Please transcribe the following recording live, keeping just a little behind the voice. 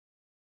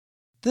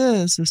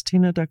This is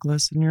Tina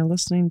Douglas, and you're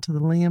listening to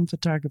the Liam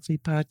Photography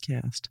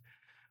Podcast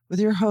with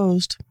your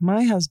host,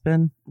 my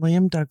husband,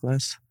 Liam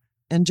Douglas.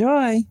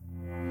 Enjoy!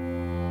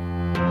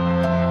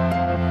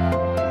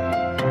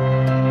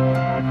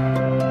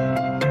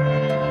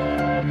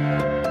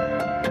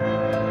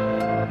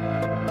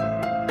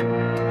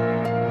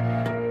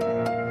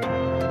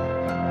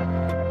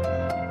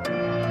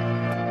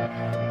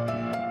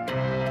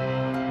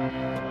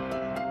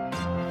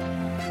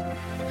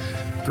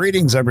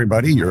 Greetings,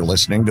 everybody. You're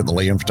listening to the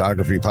Liam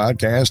Photography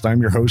Podcast.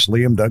 I'm your host,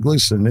 Liam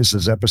Douglas, and this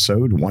is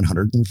episode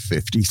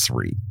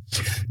 153.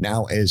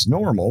 Now, as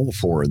normal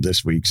for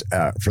this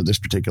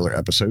particular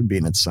episode,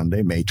 being it's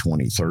Sunday, May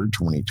 23rd,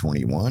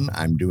 2021,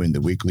 I'm doing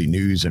the weekly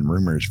news and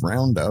rumors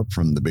roundup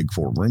from the big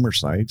four rumor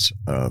sites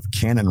of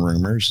Canon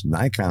rumors,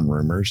 Nikon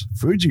rumors,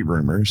 Fuji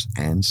rumors,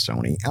 and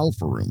Sony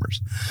Alpha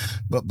rumors.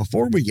 But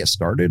before we get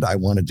started, I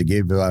wanted to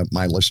give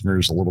my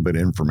listeners a little bit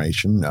of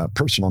information,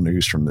 personal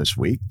news from this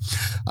week.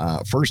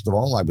 First of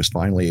all, I was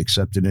finally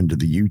accepted into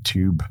the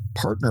YouTube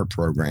Partner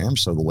Program,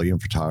 so the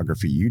Liam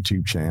Photography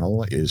YouTube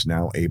channel is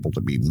now able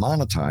to be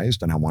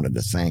monetized, and I wanted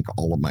to thank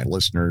all of my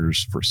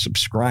listeners for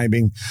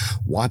subscribing,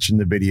 watching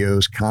the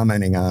videos,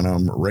 commenting on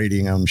them,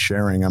 rating them,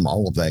 sharing them,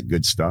 all of that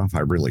good stuff.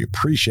 I really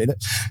appreciate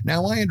it.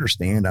 Now, I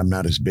understand I'm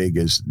not as big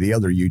as the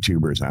other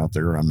YouTubers out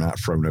there. I'm not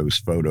Frodo's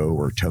Photo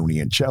or Tony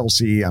and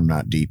Chelsea. I'm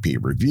not DP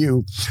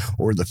Review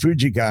or the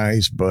Fuji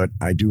guys, but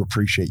I do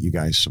appreciate you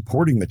guys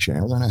supporting the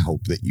channel, and I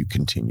hope that you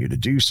continue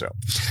to do so.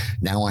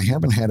 Now, I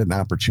haven't had an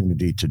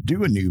opportunity to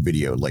do a new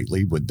video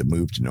lately with the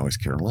move to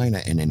North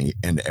Carolina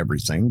and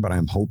everything, but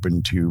I'm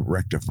hoping to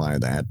rectify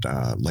that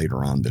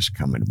later on this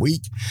coming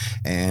week.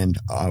 And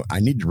I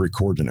need to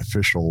record an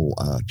official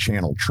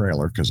channel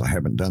trailer because I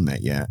haven't done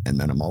that yet. And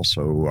then I'm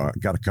also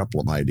got a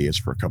couple of ideas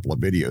for a couple of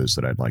videos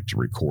that I'd like to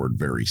record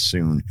very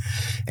soon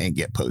and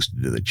get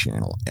posted to the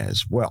channel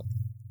as well.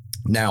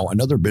 Now,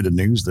 another bit of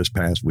news this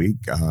past week,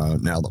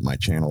 now that my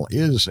channel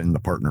is in the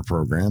partner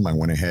program, I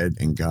went ahead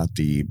and got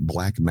the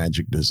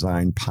Blackmagic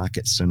Design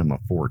Pocket Cinema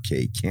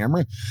 4K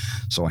camera.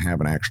 So I have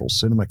an actual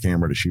cinema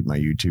camera to shoot my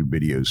YouTube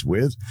videos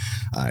with.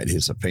 It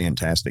is a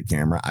fantastic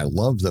camera. I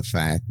love the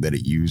fact that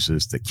it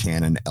uses the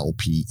Canon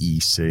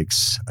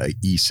LP-E6,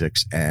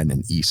 E6N,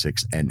 and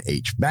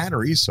E6NH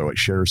batteries. So it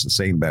shares the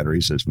same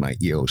batteries as my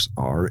EOS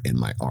R and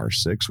my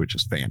R6, which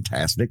is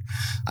fantastic.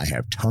 I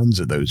have tons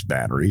of those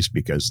batteries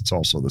because it's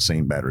also the same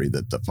battery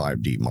that the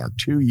 5D Mark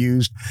II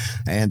used,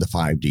 and the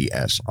 5D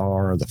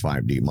SR, the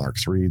 5D Mark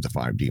III, the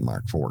 5D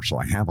Mark IV. So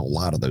I have a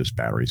lot of those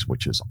batteries,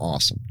 which is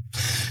awesome.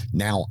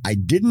 Now, I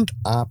didn't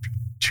opt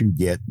to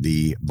get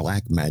the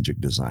Blackmagic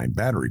Design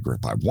battery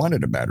grip. I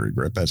wanted a battery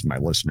grip. As my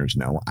listeners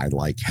know, I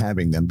like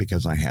having them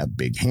because I have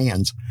big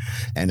hands,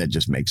 and it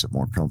just makes it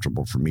more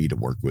comfortable for me to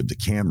work with the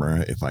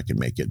camera if I can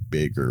make it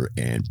bigger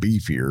and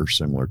beefier,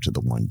 similar to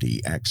the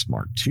 1DX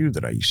Mark II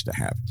that I used to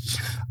have.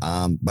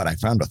 But I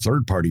found a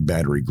third-party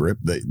battery grip.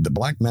 The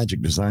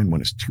Blackmagic Design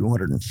one is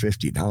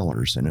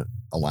 $250, and it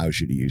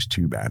allows you to use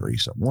two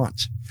batteries at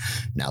once.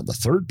 Now, the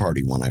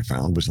third-party one I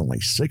found was only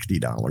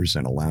 $60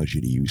 and allows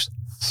you to use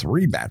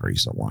three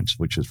batteries at once,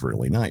 which is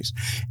really nice.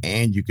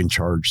 And you can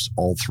charge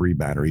all three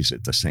batteries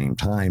at the same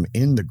time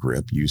in the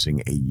grip using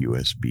a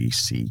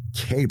USB-C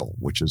cable,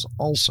 which is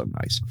also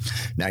nice.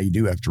 Now, you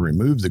do have to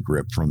remove the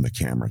grip from the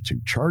camera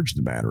to charge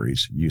the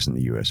batteries using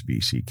the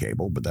USB-C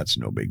cable, but that's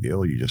no big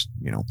deal. You just,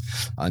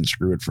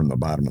 unscrew it from the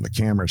bottom of the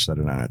camera, set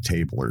it on a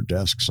table or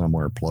desk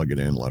somewhere, plug it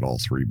in, let all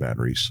three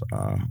batteries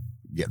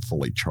get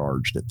fully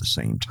charged at the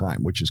same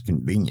time, which is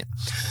convenient.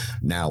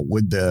 Now,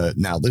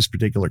 this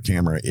particular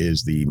camera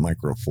is the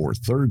Micro Four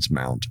Thirds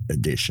mount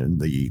edition,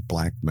 the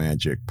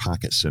Blackmagic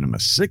Pocket Cinema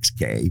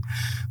 6K,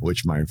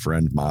 which my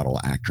friend, model,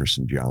 actress,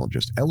 and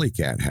geologist Ellie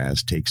Cat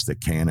takes the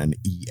Canon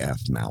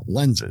EF mount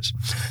lenses.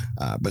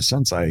 But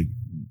since I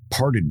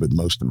parted with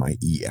most of my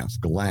EF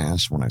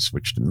glass when I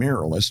switched to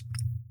mirrorless,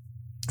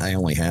 I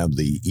only have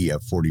the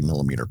EF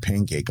 40mm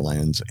pancake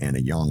lens and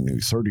a Yongnuo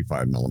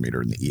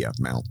 35mm in the EF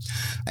mount.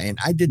 And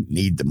I didn't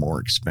need the more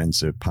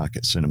expensive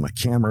Pocket Cinema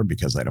camera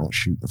because I don't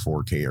shoot in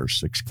 4K or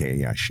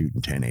 6K. I shoot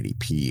in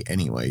 1080p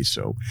anyway,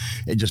 so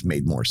it just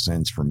made more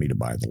sense for me to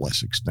buy the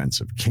less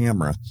expensive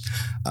camera,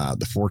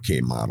 the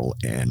 4K model,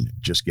 and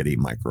just get a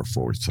Micro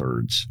Four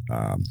Thirds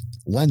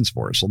lens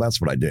for it. So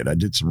that's what I did. I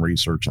did some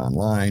research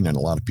online, and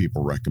a lot of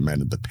people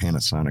recommended the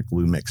Panasonic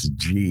Lumix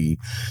G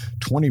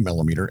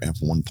 20mm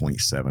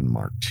f1.7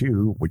 Mark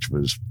II, which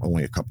was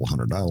only a couple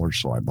 $100,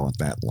 so I bought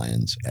that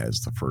lens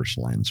as the first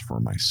lens for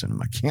my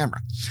cinema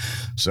camera.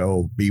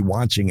 So be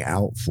watching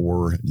out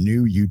for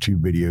new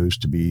YouTube videos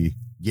to be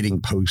getting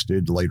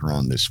posted later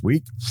on this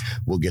week.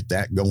 We'll get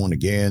that going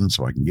again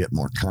so I can get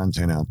more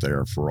content out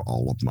there for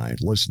all of my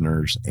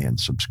listeners and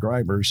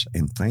subscribers.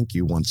 And thank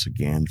you once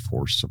again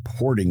for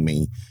supporting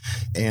me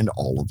and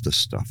all of the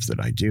stuff that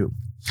I do.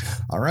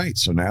 All right,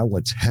 so now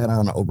let's head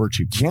on over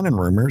to Canon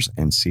Rumors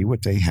and see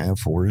what they have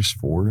for us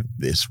for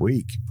this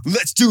week.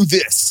 Let's do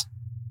this!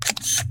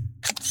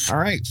 All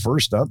right,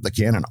 first up, the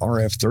Canon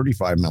RF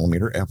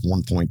 35mm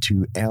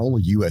f1.2L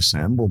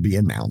USM will be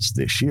announced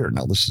this year.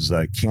 Now, this is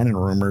a Canon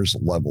Rumors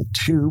Level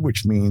 2,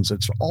 which means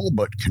it's all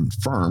but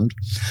confirmed.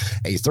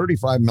 A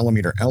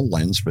 35mm L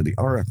lens for the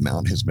RF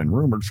mount has been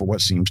rumored for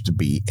what seems to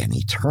be an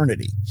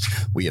eternity.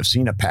 We have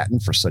seen a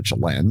patent for such a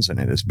lens, and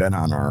it has been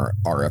on our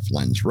RF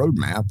lens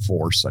roadmap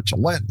for such a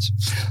lens.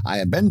 I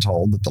have been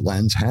told that the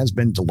lens has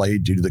been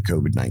delayed due to the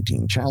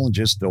COVID-19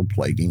 challenges still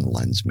plaguing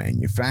lens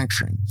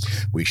manufacturing.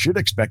 We should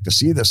expect to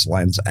see this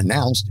lens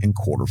announced in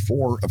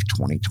Q4 of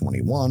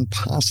 2021,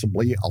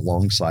 possibly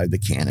alongside the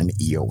Canon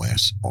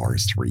EOS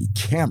R3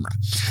 camera.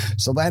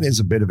 So that is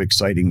a bit of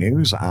exciting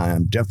news.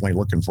 I'm definitely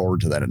looking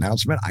forward to that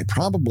announcement. I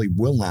probably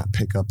will not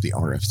pick up the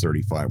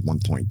RF35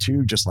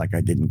 1.2, just like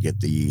I didn't get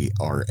the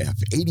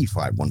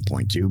RF85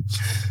 1.2.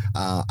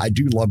 I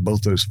do love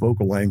both those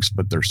focal lengths,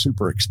 but they're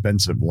super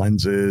expensive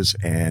lenses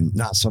and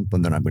not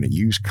something that I'm going to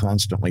use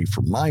constantly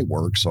for my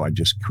work, so I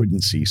just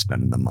couldn't see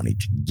spending the money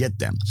to get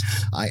them.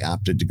 I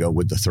opted to go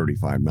with the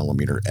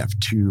 35mm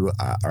f2,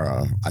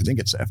 I think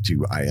it's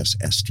f2 IS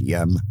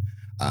STM,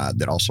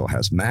 that also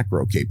has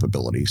macro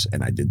capabilities,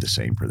 and I did the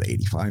same for the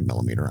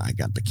 85mm. I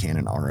got the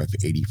Canon RF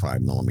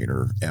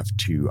 85mm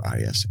f2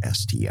 IS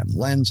STM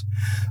lens,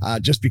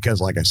 just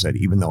because, like I said,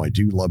 even though I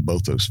do love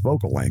both those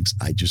focal lengths,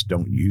 I just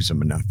don't use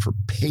them enough for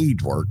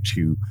paid work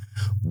to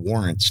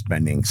warrant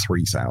spending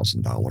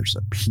 $3,000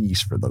 a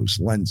piece for those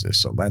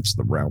lenses. So that's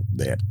the route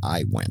that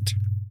I went.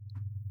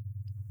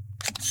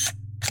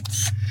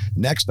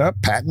 Next up,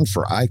 patent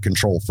for eye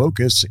control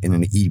focus in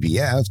an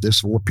EVF.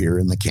 This will appear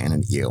in the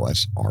Canon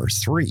EOS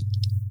R3.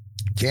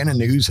 Canon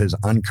News has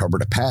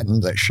uncovered a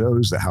patent that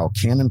shows how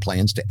Canon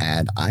plans to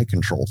add eye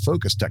control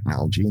focus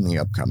technology in the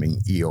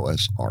upcoming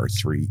EOS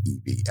R3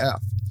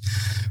 EVF.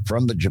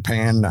 From the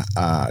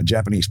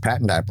Japanese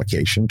patent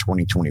application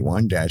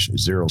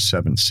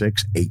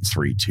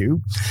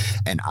 2021-076832,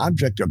 an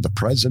object of the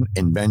present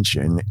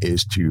invention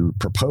is to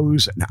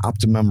propose an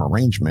optimum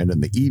arrangement in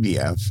the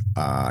EVF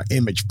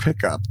image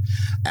pickup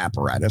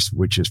apparatus,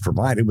 which is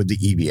provided with the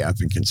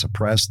EVF and can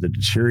suppress the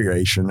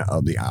deterioration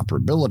of the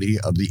operability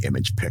of the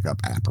image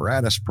pickup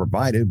apparatus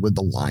provided with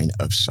the line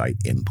of sight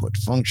input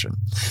function.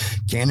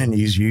 Canon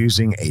is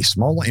using a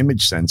small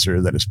image sensor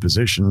that is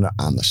positioned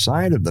on the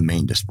side of the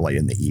main display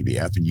in the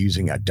EVF and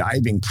using a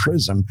diving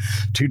prism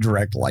to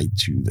direct light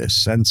to this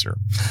sensor.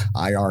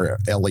 IR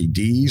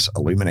LEDs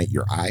illuminate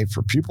your eye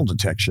for pupil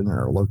detection and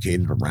are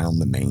located around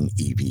the main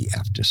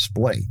EVF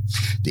display.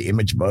 The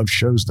image above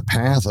shows the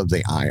path of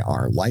the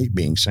IR light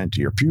being sent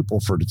to your pupil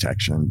for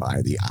detection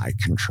by the eye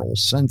control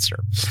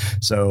sensor.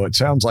 So it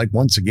sounds like,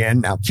 once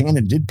again, now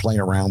Canon did play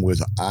around with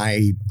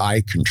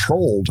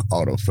eye-controlled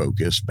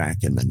autofocus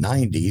back in the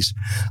 90s,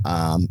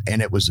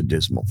 and it was a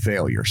dismal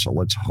failure. So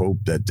let's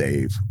hope that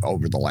they've,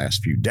 over the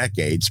last few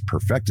decades,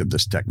 perfected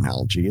this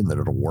technology and that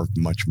it'll work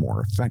much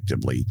more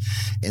effectively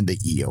in the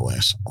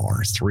EOS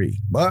R3.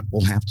 But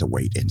we'll have to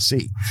wait and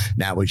see.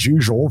 Now, as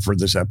usual for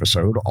this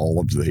episode, all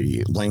of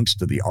the links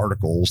to the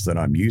articles that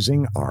I'm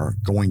using are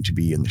going to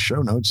be in the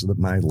show notes so that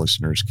my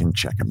listeners can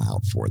check them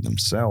out for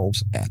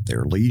themselves at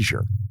their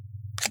leisure.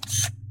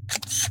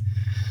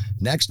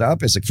 Next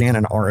up is a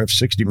Canon RF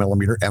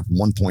 60mm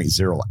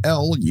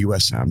f1.0L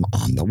USM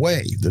on the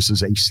way. This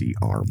is a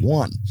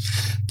CR1.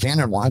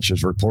 Canon Watch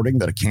is reporting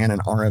that a Canon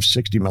RF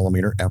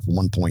 60mm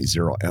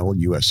f1.0L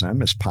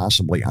USM is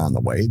possibly on the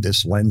way.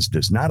 This lens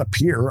does not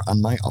appear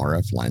on my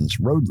RF lens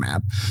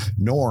roadmap,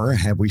 nor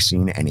have we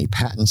seen any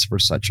patents for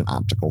such an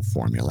optical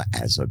formula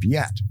as of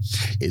yet.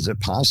 Is it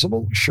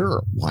possible?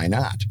 Sure, why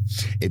not?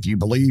 If you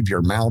believe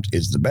your mount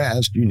is the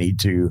best, you need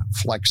to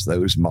flex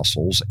those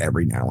muscles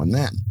every now and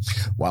then.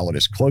 While it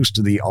is close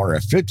to the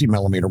RF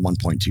 50mm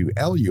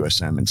 1.2L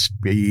USM in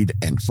speed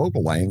and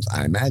focal length,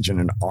 I imagine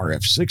an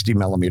RF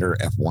 60mm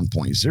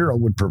f1.0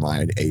 would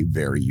provide a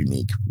very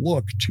unique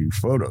look to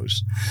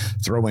photos.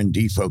 Throw in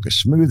defocus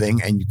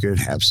smoothing and you could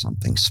have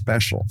something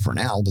special. For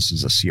now, this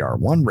is a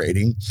CR1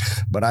 rating,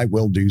 but I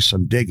will do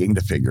some digging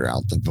to figure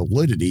out the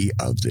validity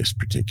of this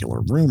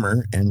particular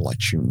rumor and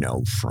let you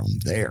know from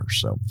there.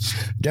 So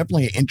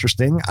definitely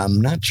interesting.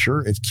 I'm not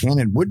sure if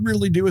Canon would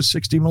really do a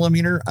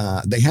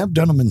 60mm. They have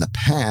done them in the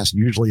past,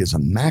 usually as a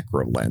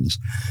macro lens,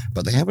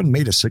 but they haven't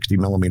made a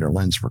 60mm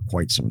lens for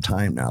quite some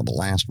time now. The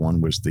last one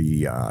was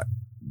the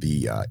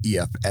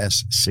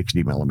EFS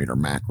 60mm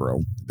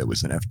macro that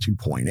was an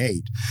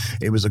f2.8.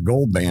 It was a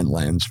gold band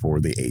lens for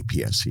the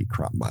APS-C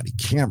crop body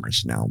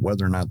cameras. Now,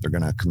 whether or not they're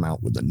going to come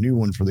out with a new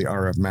one for the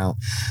RF mount,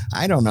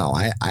 I don't know.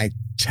 I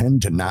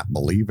tend to not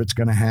believe it's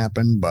going to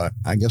happen, but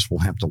I guess we'll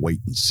have to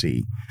wait and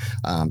see.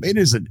 It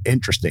is an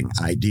interesting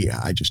idea.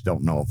 I just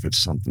don't know if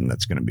it's something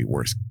that's going to be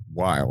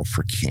worthwhile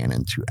for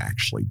Canon to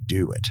actually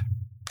do it.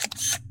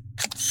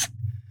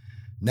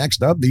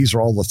 Next up, these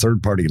are all the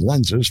third-party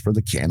lenses for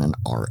the Canon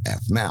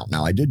RF mount.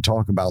 Now, I did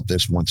talk about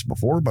this once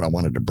before, but I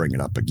wanted to bring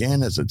it up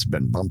again as it's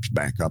been bumped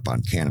back up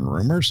on Canon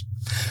Rumors.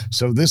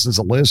 So this is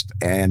a list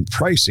and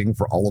pricing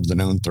for all of the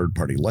known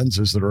third-party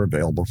lenses that are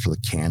available for the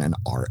Canon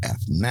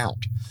RF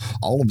mount.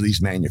 All of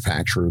these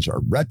manufacturers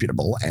are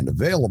reputable and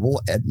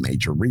available at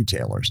major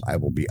retailers. I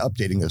will be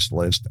updating this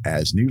list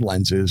as new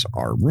lenses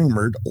are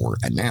rumored or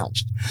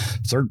announced.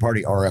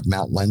 Third-party RF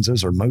mount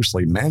lenses are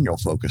mostly manual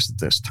focus at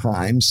this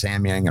time.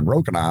 Samyang and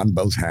Rokinon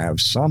both have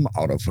some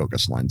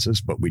autofocus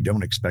lenses, but we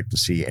don't expect to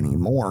see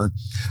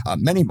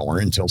many more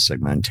until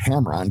Sigma and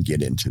Tamron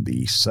get into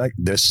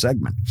this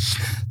segment.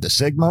 The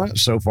Sigma,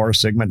 so far,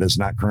 Sigma does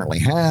not currently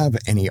have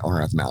any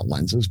RF mount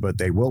lenses, but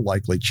they will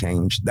likely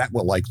change. That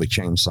will likely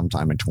change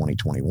sometime in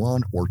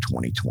 2021 or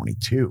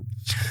 2022.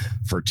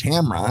 For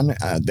Tamron,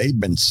 they've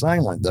been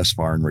silent thus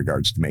far in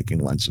regards to making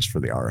lenses for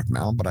the RF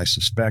mount, but I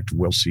suspect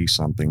we'll see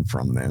something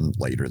from them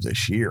later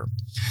this year.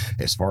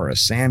 As far as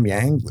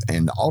Samyang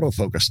and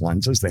autofocus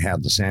lenses, they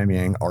have the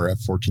Samyang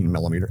RF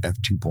 14mm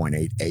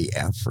f2.8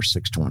 AF for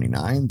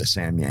 $629, the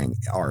Samyang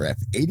RF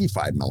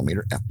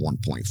 85mm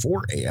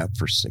f1.4 AF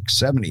for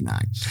 $679.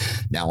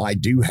 Now, I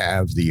do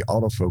have the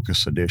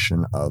autofocus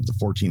edition of the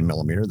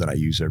 14mm that I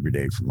use every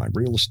day for my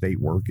real estate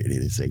work. It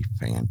is a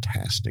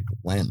fantastic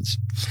lens.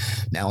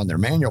 Now, in their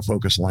manual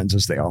focus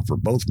lenses, they offer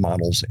both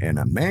models and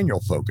a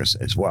manual focus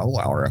as well,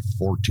 RF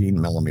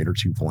 14mm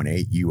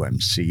 2.8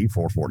 UMC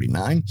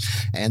 449,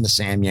 and the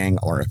Samyang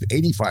RF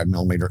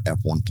 85mm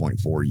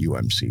f1.4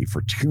 UMC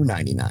for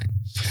 $299.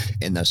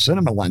 In the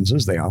cinema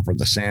lenses, they offer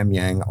the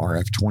Samyang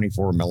RF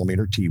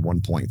 24mm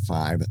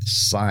T1.5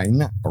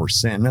 Cine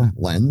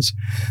lens,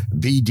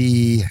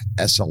 VD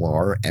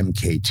SLR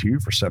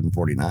MK2 for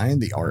 $749,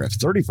 the RF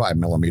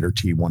 35mm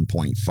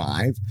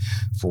T1.5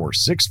 for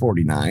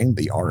 $649,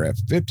 the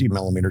RF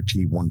 50mm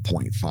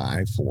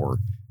T1.5 for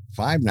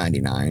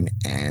 $599,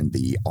 and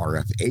the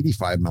RF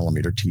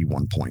 85mm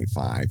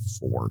T1.5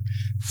 for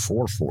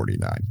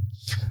 $449.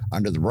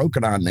 Under the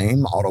Rokinon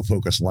name,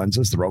 autofocus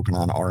lenses, the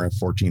Rokinon RF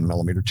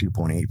 14mm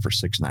 2.8 for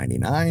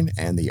 $699,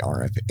 and the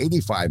RF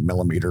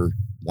 85mm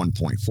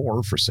 1.4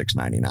 for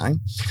 $699.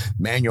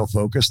 Manual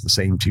focus, the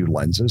same two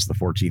lenses, the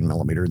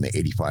 14mm and the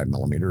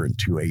 85mm and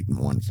 2.8 and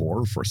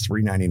 1.4 for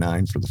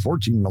 $399 for the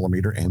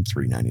 14mm and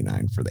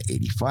 $399 for the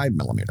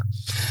 85mm.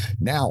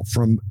 Now,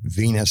 from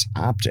Venus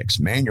Optics,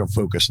 manual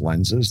focus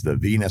lenses, the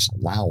Venus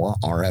Laowa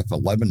RF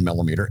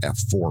 11mm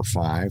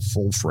f4.5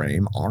 full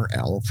frame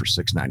RL for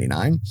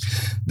 $699.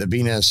 The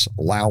Venus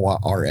Laowa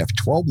RF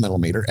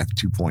 12mm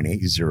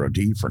f2.8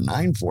 0D for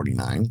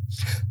 $949.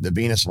 The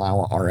Venus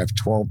Laowa RF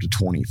 12 to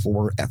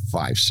 24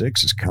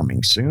 f5.6 is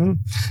coming soon.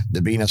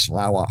 The Venus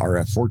Laowa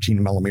RF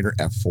 14mm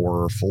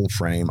f4 full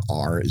frame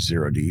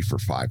R0D for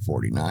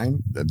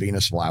 $549. The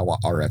Venus Laowa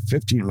RF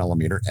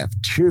 15mm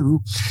f2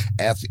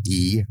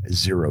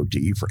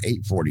 FE0D for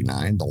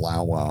 $849. The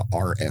Laowa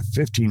RF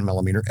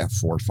 15mm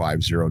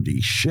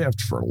f4.50D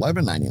shift for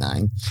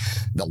 $1199.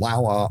 The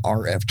Laowa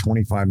RF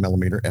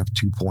 25mm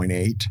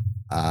f2.8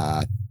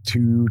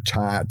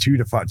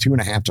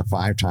 2.5 to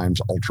 5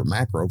 times ultra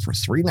macro for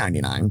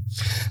 $399.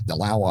 The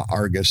Laowa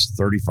Argus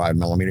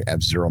 35mm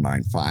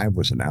f0.95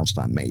 was announced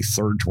on May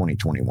 3rd,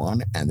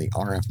 2021, and the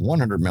RF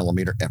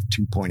 100mm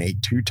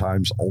f2.8 2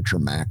 times ultra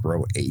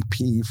macro AP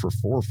for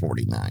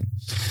 $449.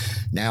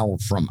 Now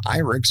from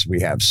IRIX,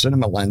 we have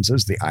cinema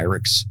lenses, the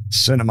IRIX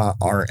Cinema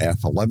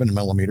RF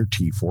 11mm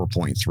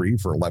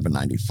T4.3 for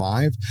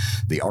 $1195,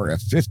 the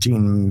RF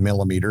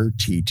 15mm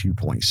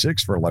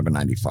T2.6 for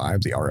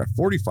 $1195, the RF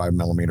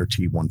 45mm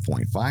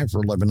T1.5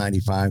 for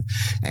 $1195,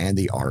 and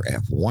the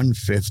RF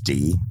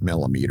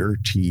 150mm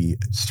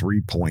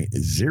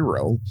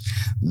T3.0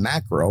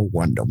 macro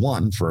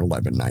 1:1 for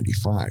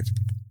 $1195.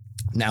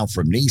 Now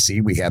from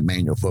Nisi, we have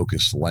manual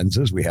focus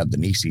lenses. We have the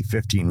Nisi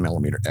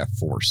 15mm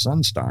f4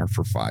 Sunstar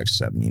for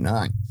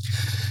 $579.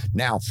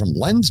 Now from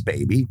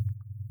Lensbaby,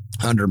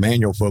 under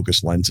manual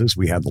focus lenses,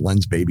 we have the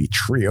Lensbaby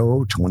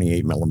Trio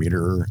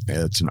 28mm.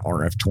 It's an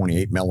RF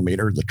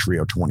 28mm, the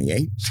Trio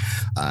 28,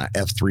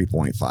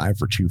 f3.5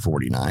 for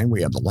 $249.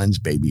 We have the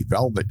Lensbaby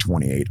Velvet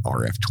 28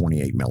 RF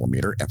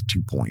 28mm,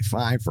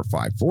 f2.5 for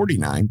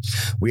 $549.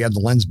 We have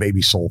the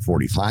Lensbaby Soul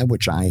 45,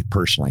 which I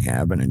personally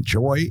have and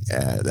enjoy.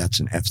 That's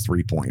an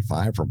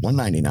f3.5 for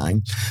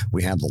 $199.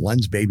 We have the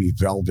Lensbaby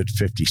Velvet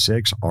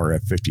 56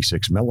 RF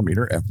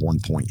 56mm,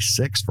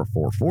 f1.6 for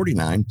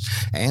 $449,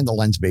 and the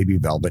Lensbaby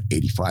Velvet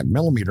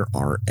 85mm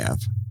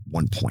RF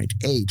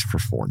 1.8 for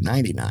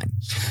 $499.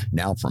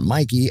 Now from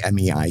Meike,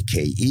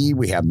 M-E-I-K-E,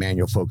 we have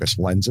manual focus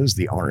lenses,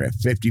 the RF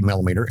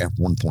 50mm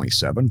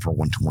f1.7 for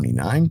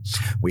 $129.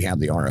 We have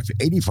the RF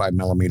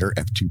 85mm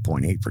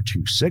f2.8 for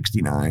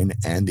 $269,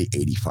 and the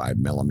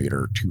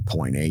 85mm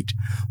 2.8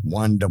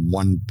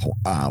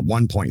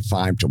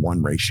 1.5 to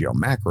 1 ratio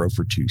macro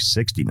for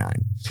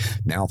 $269.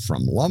 Now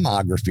from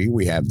Lomography,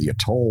 we have the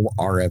Atoll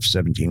RF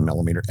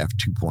 17mm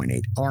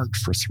f2.8 ARC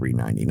for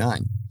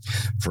 $399.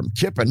 From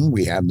Kippen,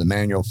 we have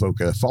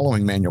the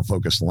following manual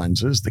focus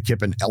lenses: the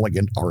Kippen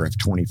Elegant RF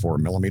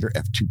 24mm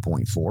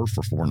f2.4 for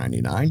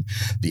 $499,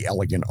 the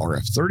Elegant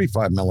RF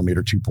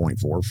 35mm 2.4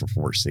 for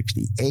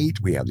 $468.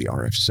 We have the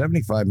RF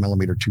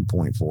 75mm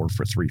 2.4 for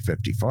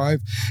 $355,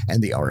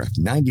 and the RF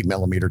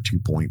 90mm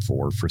 2.4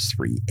 for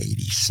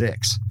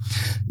 $386.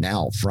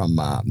 Now, from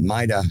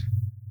Mitacon,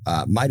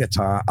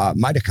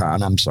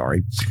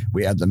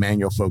 we have the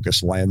manual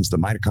focus lens, the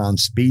Mitacon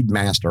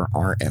Speedmaster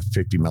RF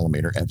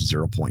 50mm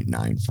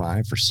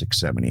f0.95 for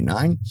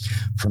 $679.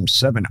 From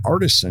 7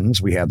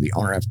 Artisans, we have the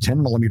RF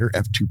 10mm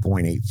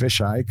f2.8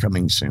 fisheye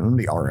coming soon,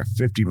 the RF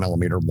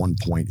 50mm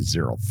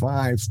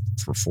 1.05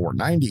 for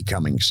 $490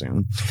 coming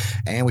soon,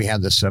 and we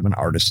have the 7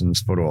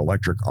 Artisans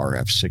Photoelectric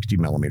RF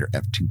 60mm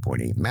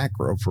f2.8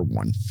 macro for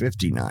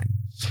 $159.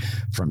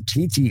 From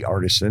TT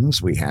Artisans,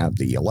 we have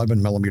the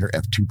 11mm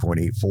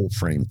f2.8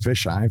 full-frame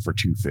fisheye for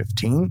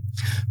 $215.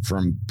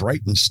 From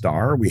Brighton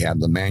Star, we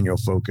have the manual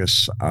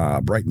focus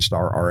Brighton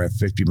Star RF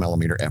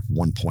 50mm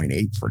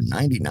f1.8 for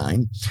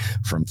 $99.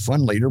 From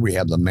Funleader, we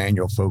have the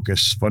manual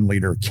focus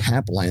Funleader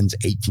cap lens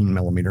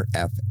 18mm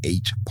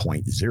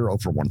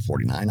f8.0 for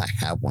 $149. I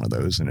have one of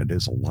those, and it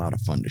is a lot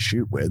of fun to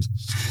shoot with.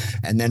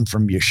 And then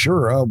from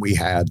Yashura, we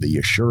have the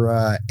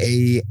Yashura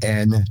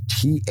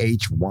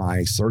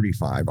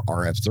ANTHY35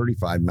 RF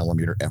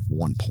 35mm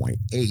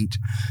f1.8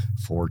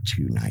 for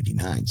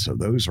 $299. So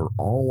those are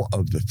all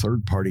of the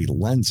third-party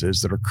lenses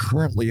that are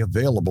currently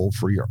available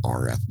for your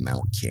RF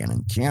mount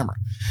Canon camera.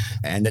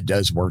 And it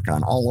does work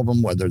on all of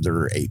them, whether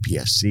they're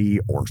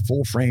APS-C or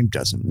full frame,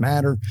 doesn't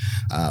matter.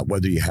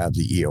 Whether you have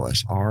the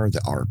EOS R,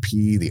 the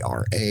RP, the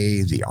RA,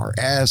 the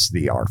RS,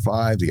 the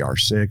R5, the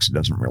R6, it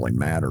doesn't really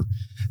matter.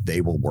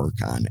 They will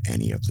work on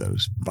any of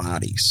those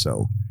bodies.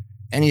 So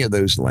any of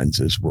those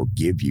lenses will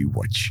give you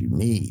what you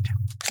need.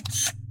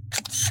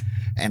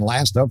 And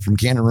last up from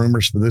Canon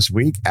Rumors for this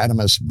week,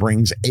 Adamas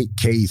brings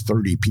 8K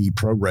 30p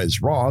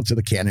ProRes RAW to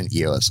the Canon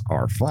EOS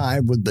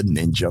R5 with the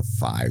Ninja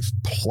 5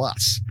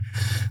 Plus.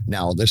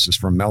 Now, this is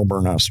from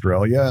Melbourne,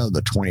 Australia,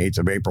 the 28th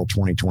of April,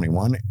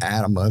 2021.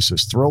 Adamas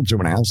is thrilled to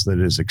announce that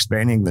it is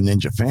expanding the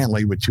Ninja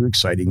family with 2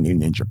 exciting new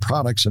Ninja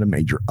products and a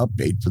major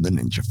update for the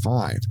Ninja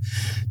 5.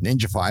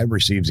 Ninja 5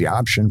 receives the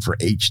option for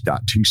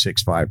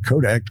H.265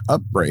 codec.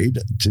 Upgrade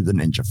to the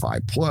Ninja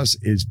 5 Plus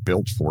is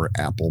built for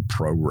Apple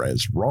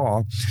ProRes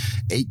RAW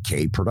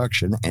 8K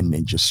production and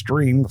Ninja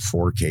Stream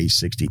 4K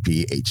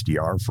 60p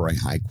HDR for a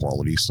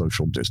high-quality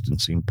social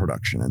distancing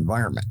production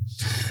environment.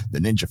 The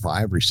Ninja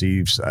 5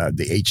 receives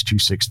the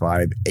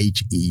H.265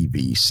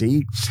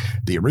 HEVC.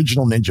 The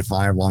original Ninja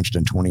 5, launched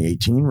in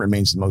 2018,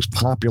 remains the most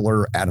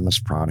popular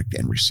Adamas product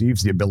and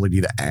receives the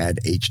ability to add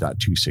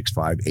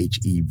H.265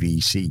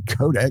 HEVC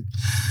codec.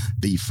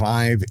 The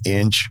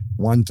 5-inch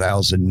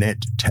 1000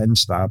 nit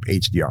 10-stop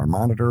HDR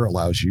monitor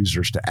allows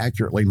users to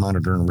accurately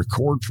monitor and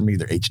record from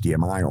either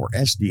HDMI or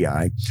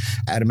SDI.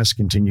 Adamas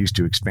continues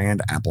to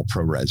expand Apple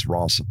ProRes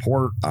RAW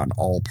support on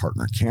all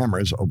partner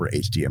cameras over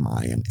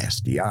HDMI and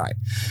SDI.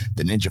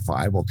 The Ninja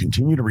 5 will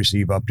continue to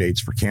receive updates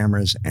for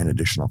cameras and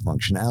additional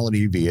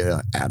functionality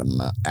via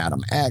Atom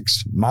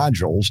X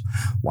modules,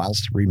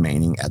 whilst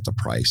remaining at the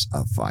price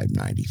of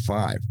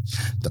 $595.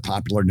 The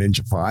popular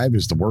Ninja 5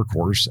 is the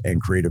workhorse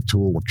and creative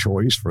tool of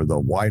choice for the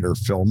wider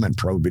film and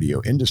pro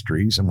video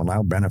industries, and will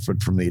now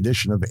benefit from the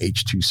addition of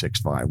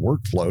H.265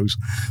 workflows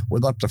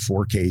with up to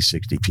 4K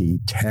 60p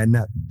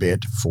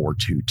 10-bit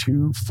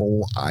 422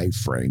 full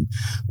iframe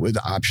with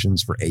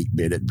options for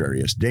 8-bit at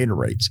various data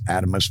rates.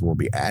 Adamas will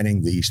be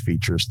adding these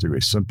features through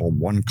a simple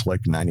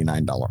one-click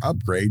 $99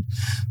 upgrade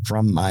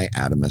from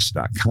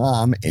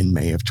myadamas.com in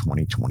May of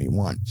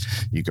 2021.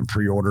 You can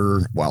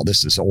pre-order, while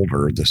this is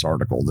older, this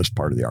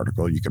part of the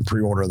article, you can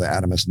pre-order the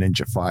Adamas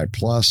Ninja 5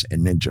 Plus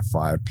and Ninja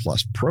 5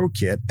 Plus Pro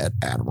Kit at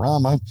Adorama.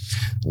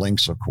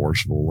 Links, of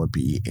course, will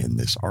be in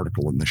this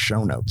article in the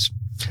show notes.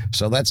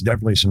 So that's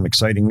definitely some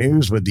exciting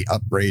news with the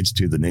upgrades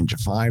to the Ninja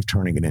 5,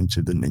 turning it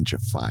into the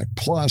Ninja 5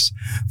 Plus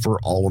for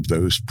all of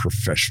those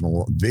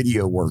professional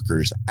video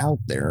workers out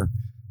there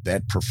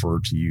that prefer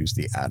to use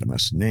the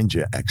Adamas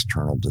Ninja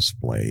external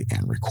display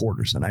and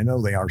recorders. And I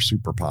know they are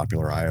super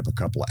popular. I have a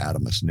couple of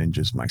Adamas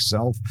Ninjas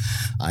myself.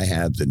 I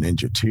have the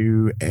Ninja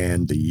 2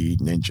 and the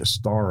Ninja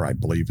Star, I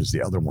believe, is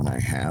the other one I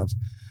have.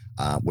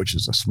 Which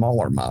is a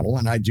smaller model,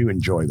 and I do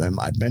enjoy them.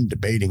 I've been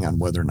debating on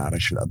whether or not I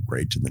should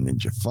upgrade to the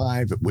Ninja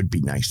 5. It would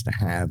be nice to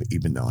have,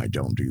 even though I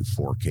don't do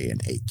 4K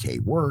and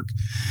 8K work.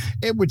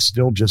 It would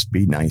still just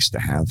be nice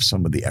to have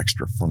some of the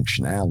extra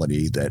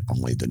functionality that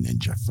only the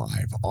Ninja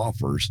 5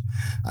 offers.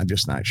 I'm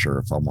just not sure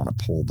if I want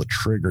to pull the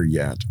trigger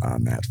yet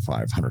on that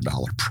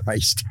 $500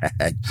 price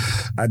tag.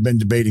 I've been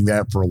debating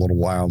that for a little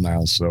while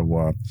now,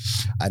 so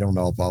I don't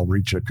know if I'll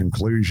reach a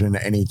conclusion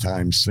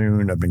anytime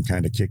soon. I've been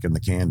kind of kicking the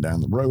can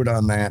down the road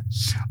on that.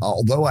 that.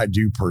 Although I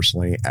do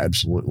personally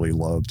absolutely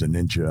love the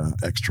Ninja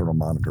external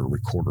monitor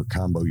recorder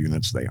combo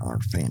units. They are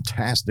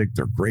fantastic.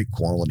 They're great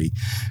quality,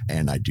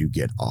 and I do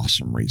get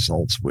awesome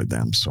results with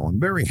them. So I'm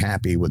very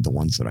happy with the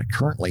ones that I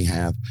currently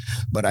have,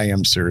 but I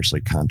am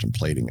seriously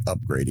contemplating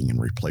upgrading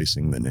and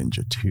replacing the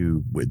Ninja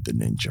 2 with the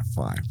Ninja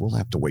 5. We'll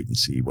have to wait and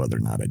see whether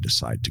or not I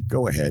decide to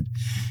go ahead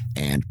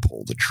and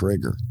pull the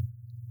trigger.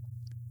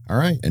 All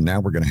right, and now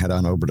we're going to head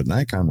on over to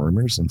Nikon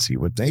Rumors and see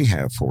what they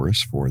have for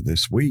us for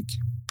this week.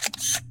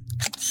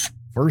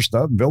 First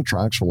up,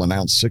 Viltrox will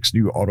announce 6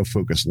 new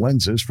autofocus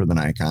lenses for the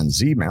Nikon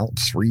Z mount,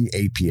 3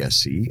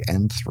 APS-C,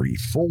 and 3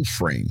 full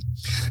frame.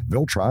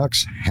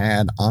 Viltrox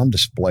had on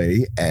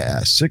display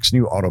 6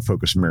 new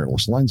autofocus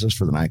mirrorless lenses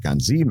for the Nikon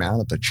Z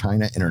mount at the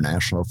China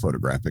International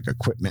Photographic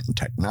Equipment and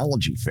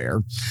Technology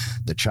Fair,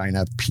 the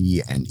China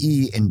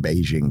P&E in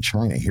Beijing,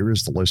 China. Here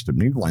is the list of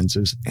new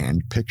lenses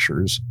and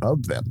pictures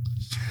of them.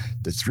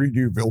 The 3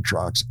 new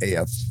Viltrox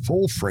AF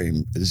full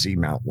frame Z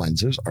mount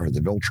lenses are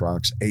the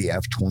Viltrox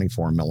AF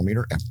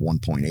 24mm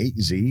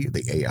f1.8Z,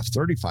 the AF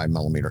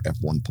 35mm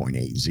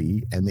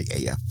f1.8Z, and the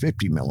AF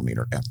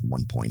 50mm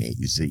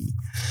f1.8Z.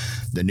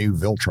 The new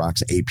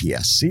Viltrox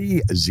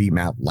APS-C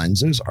Z-mount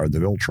lenses are the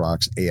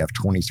Viltrox AF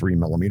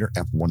 23mm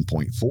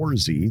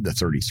f1.4Z, the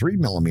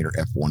 33mm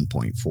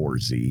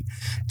f1.4Z,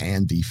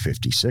 and the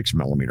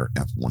 56mm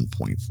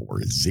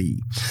f1.4Z.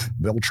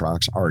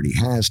 Viltrox already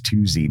has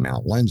 2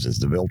 Z-mount lenses,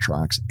 the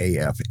Viltrox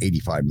AF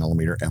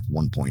 85mm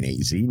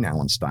f1.8Z, now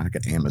in stock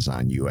at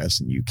Amazon US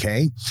and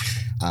UK,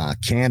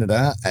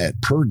 Canada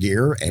at Per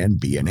Gear and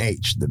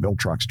B&H, the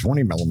Viltrox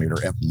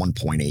 20mm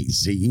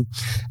f1.8Z.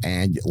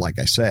 And like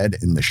I said,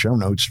 in the show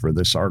notes for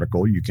this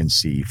article, you can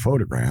see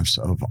photographs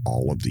of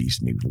all of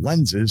these new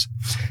lenses,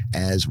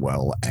 as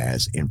well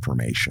as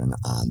information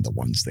on the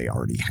ones they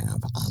already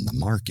have on the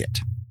market.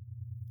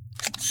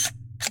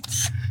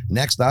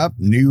 Next up,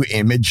 new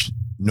image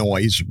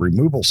noise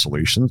removal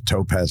solutions,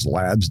 Topaz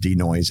Labs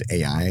Denoise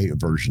AI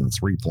version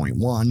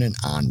 3.1 and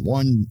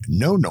ON1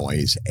 No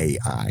Noise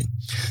AI.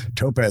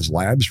 Topaz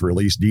Labs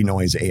released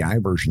Denoise AI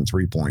version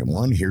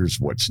 3.1. Here's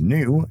what's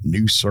new.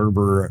 New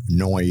server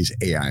noise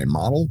AI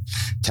model.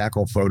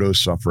 Tackle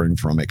photos suffering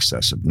from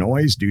excessive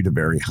noise due to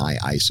very high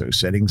ISO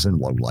settings and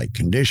low light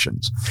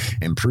conditions.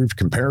 Improved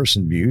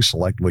comparison view.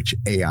 Select which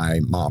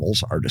AI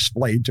models are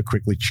displayed to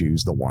quickly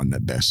choose the one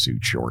that best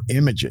suits your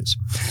images.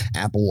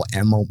 Apple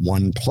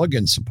M1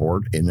 plugin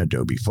support in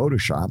Adobe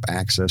Photoshop,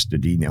 access to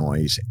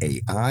Denoise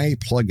AI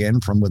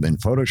plugin from within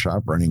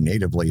Photoshop running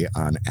natively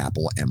on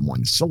Apple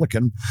M1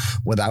 Silicon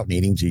without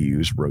needing to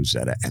use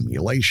Rosetta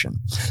emulation.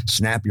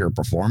 Snappier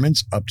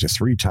performance, up to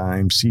 3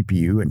 times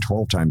CPU and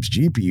 12 times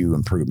GPU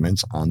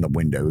improvements on the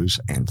Windows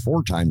and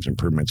 4 times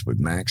improvements with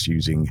Macs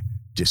using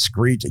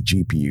discrete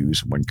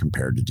GPUs when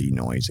compared to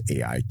Denoise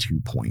AI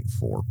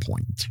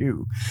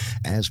 2.4.2,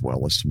 as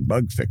well as some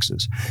bug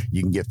fixes.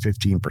 You can get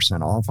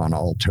 15% off on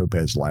all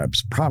Topaz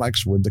Labs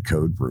products with the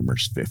code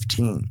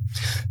RUMORS15.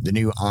 The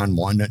new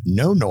ON1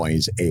 No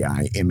Noise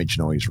AI image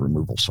noise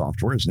removal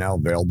software is now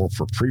available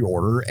for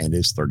pre-order and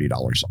is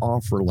 $30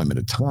 off for a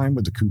limited time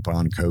with the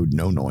coupon code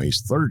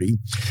NONOISE30.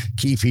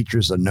 Key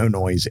features of No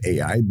Noise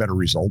AI: better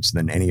results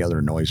than any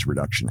other noise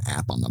reduction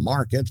app on the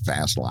market,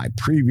 fast live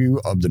preview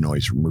of the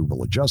noise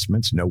removal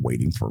adjustments, no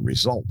waiting for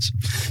results.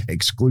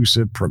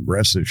 Exclusive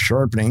progressive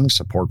sharpening,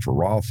 support for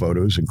RAW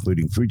photos,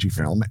 including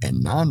Fujifilm,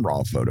 and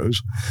non-RAW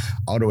photos.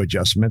 Auto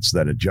adjustments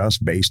that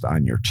adjust based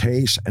on your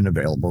taste and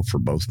available for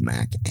both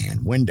Mac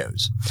and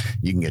Windows.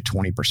 You can get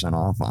 20%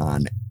 off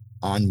on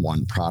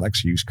ON1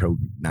 products. Use code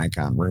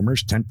Nikon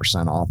Rumors.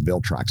 10% off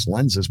Viltrox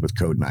lenses with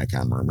code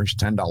Nikon Rumors.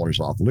 $10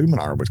 off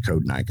Luminar with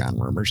code Nikon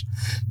Rumors.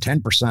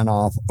 10%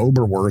 off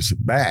Oberwerth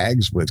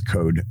bags with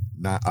code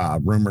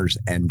Rumors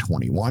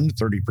N21.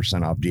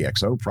 30% off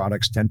DxO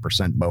products.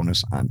 10%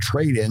 bonus on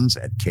trade-ins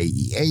at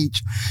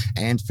KEH,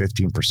 and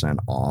 15%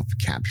 off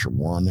Capture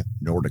One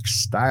Nordic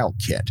Style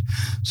Kit.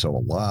 So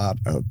a lot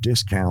of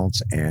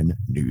discounts and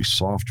new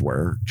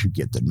software to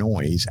get the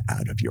noise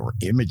out of your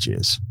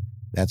images.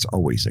 That's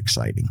always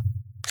exciting.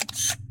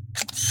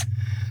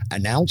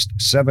 Announced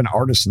 7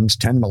 Artisans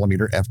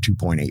 10mm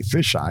f2.8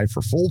 fisheye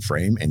for full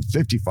frame and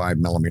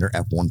 55mm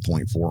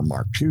f1.4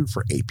 Mark II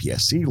for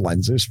APS-C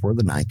lenses for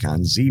the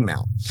Nikon Z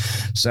mount.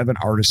 7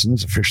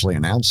 Artisans officially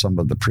announced some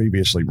of the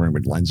previously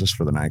rumored lenses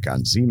for the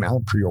Nikon Z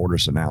mount.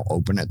 Pre-orders are now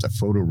open at the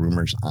Photo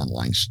Rumors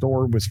online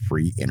store with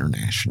free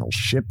international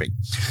shipping.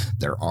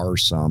 There are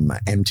some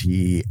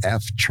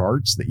MTF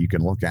charts that you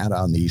can look at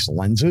on these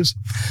lenses.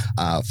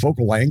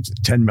 Focal length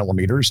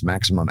 10mm,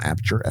 maximum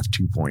aperture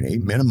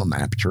f2.8, minimum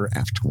aperture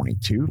f22,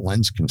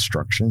 lens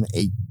construction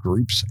 8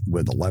 groups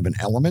with 11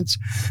 elements,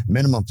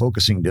 minimum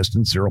focusing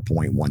distance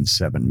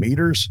 0.17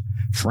 meters,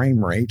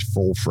 frame rate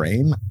full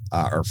frame,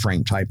 or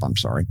frame type,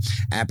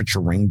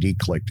 aperture ring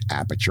declicked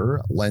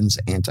aperture, lens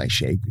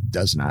anti-shake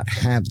does not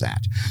have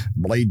that.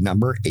 Blade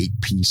number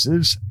 8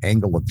 pieces,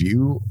 angle of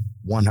view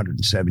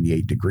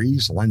 178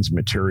 degrees. Lens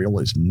material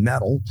is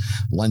metal.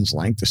 Lens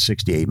length is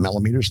 68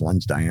 millimeters.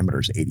 Lens diameter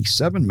is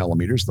 87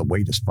 millimeters. The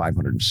weight is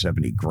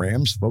 570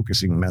 grams.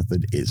 Focusing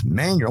method is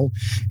manual,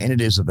 and it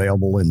is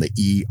available in the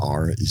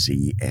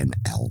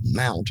ERZNL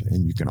mount.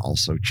 And you can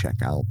also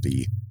check out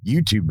the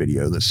YouTube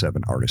video that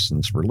 7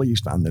 Artisans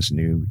released on this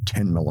new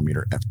 10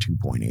 millimeter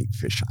f2.8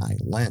 fisheye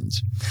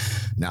lens.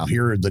 Now,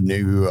 here are the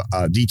new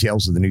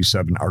details of the new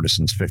 7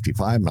 Artisans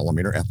 55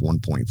 millimeter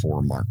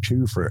f1.4 Mark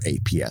II for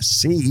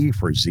APS-C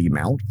for Z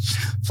mount.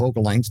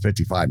 Focal length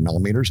 55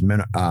 millimeters,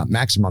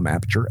 maximum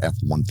aperture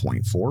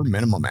f1.4,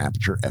 minimum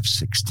aperture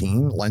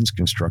f16, lens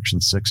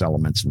construction 6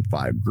 elements in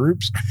 5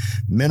 groups,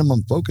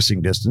 minimum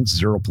focusing distance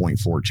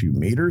 0.42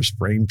 meters,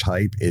 frame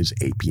type is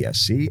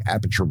APS-C,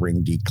 aperture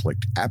ring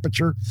declicked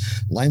aperture,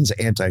 lens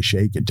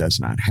anti-shake it does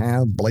not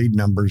have, blade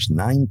numbers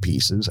 9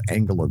 pieces,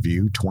 angle of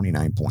view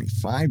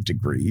 29.5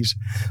 degrees,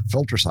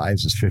 filter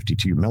size is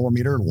 52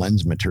 millimeter,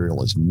 lens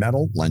material is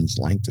metal, lens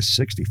length is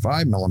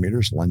 65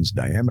 millimeters, lens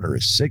diameter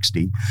is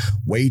 60,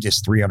 weight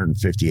is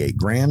 358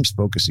 grams,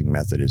 focusing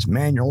method is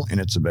manual, and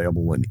it's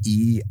available in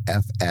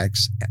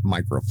EFX,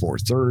 Micro Four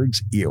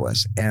Thirds,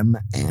 EOS M,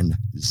 and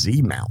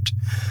Z mount.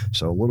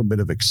 So a little bit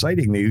of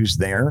exciting news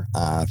there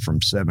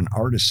from 7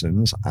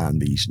 Artisans on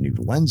these new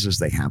lenses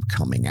they have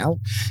coming out.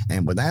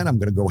 And with that, I'm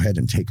going to go ahead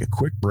and take a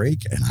quick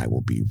break, and I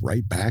will be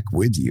right back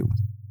with you.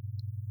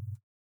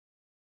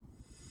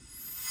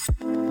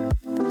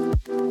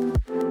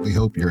 We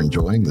hope you're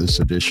enjoying this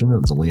edition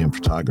of the Liam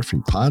Photography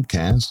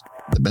Podcast.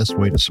 The best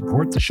way to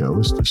support the show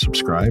is to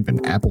subscribe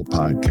in Apple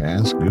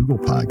Podcasts, Google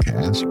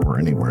Podcasts, or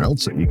anywhere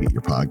else that you get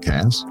your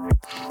podcasts.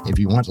 If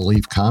you want to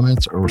leave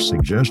comments or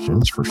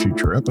suggestions for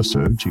future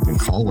episodes, you can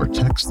call or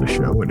text the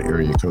show at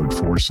area code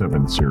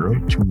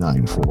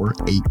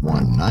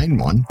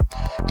 470-294-8191.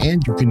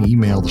 And you can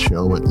email the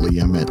show at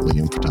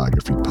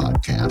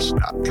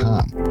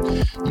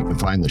liam@liamphotographypodcast.com. You can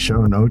find the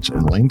show notes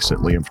and links at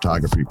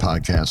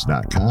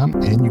liamphotographypodcast.com,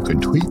 and you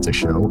can tweet the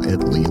show at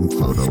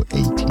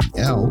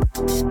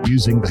liamphotoatl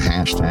using the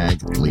hashtag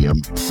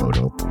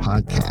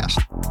LiamPhotoPodcast.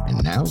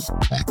 And now,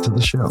 back to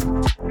the show.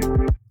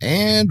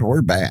 And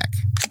we're back.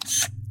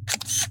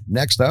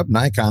 Next up,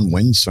 Nikon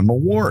wins some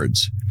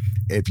awards.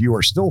 If you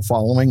are still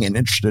following and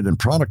interested in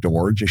product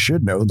awards, you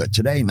should know that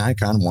today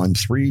Nikon won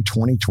 3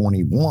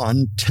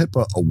 2021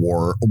 TIPA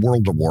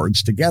World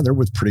Awards together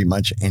with pretty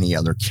much any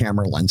other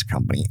camera lens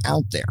company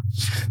out there.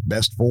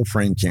 Best Full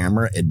Frame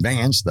Camera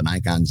Advanced, the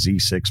Nikon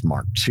Z6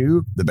 Mark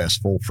II. The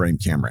Best Full Frame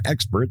Camera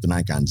Expert, the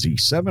Nikon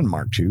Z7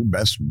 Mark II.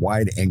 Best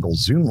Wide Angle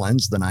Zoom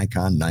Lens, the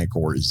Nikon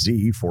Nikkor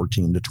Z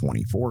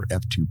 14-24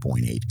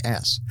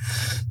 f2.8s.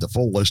 The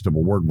full list of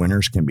award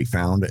winners can be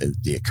found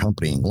at the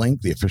accompanying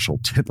link. The official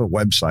TIPA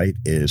website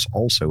is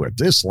also at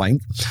this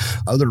link.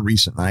 Other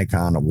recent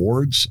Nikon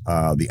awards,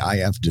 the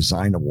IF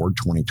Design Award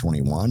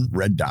 2021,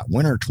 Red Dot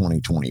Winner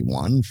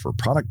 2021 for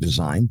product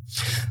design.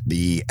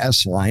 The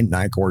S-Line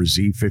Nikkor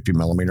Z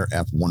 50mm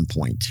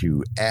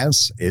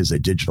f1.2s is a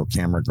Digital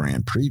Camera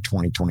Grand Prix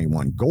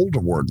 2021 Gold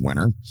Award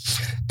winner.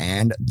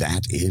 And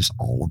that is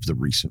all of the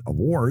recent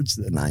awards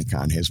that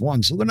Nikon has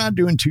won. So they're not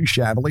doing too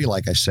shabbily.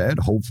 Like I said,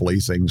 hopefully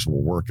things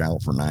will work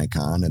out for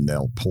Nikon and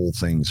they'll pull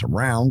things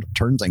around,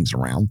 turn things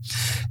around,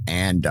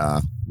 and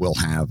we'll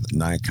have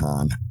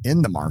Nikon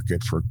in the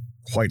market for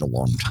quite a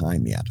long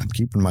time yet. I'm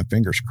keeping my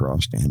fingers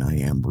crossed, and I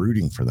am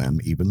rooting for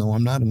them, even though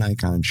I'm not a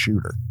Nikon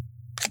shooter.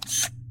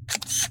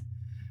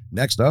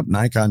 Next up,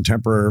 Nikon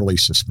temporarily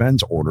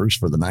suspends orders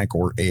for the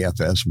Nikkor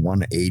AFS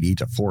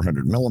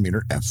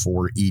 180-400mm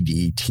f4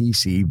 ED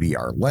TC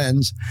VR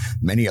lens.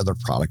 Many other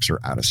products are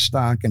out of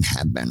stock and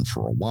have been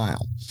for a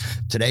while.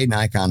 Today,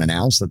 Nikon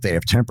announced that they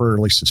have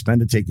temporarily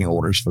suspended taking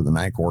orders for the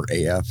Nikkor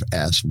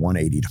AFS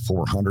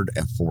 180-400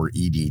 f4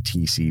 ED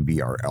TC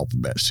VR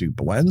Alphabet Soup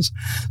lens.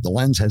 The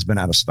lens has been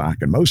out of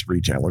stock in most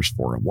retailers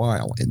for a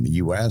while. In the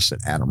US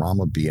at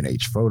Adorama,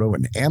 B&H Photo,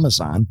 and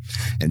Amazon.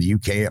 In the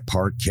UK at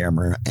Park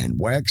Camera and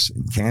Wex.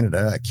 In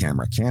Canada at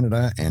Camera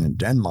Canada, and in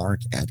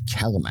Denmark at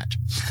Calumet.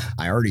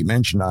 I already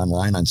mentioned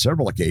online on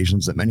several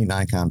occasions that many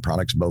Nikon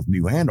products, both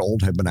new and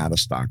old, have been out of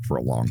stock for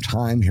a long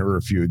time. Here are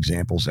a few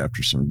examples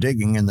after some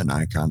digging in the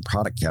Nikon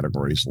product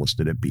categories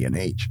listed at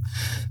B&H.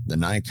 The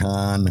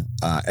Nikon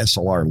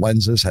SLR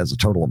lenses has a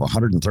total of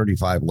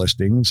 135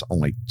 listings.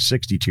 Only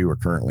 62 are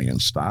currently in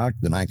stock.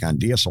 The Nikon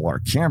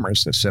DSLR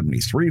cameras has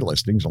 73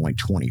 listings. Only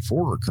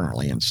 24 are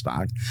currently in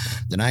stock.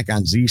 The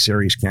Nikon Z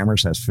series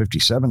cameras has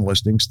 57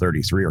 listings.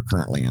 33 are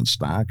currently in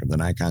stock. The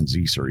Nikon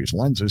Z series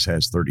lenses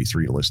has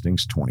 33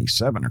 listings.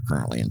 27 are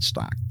currently in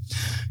stock.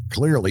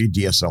 Clearly,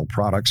 DSL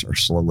products are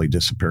slowly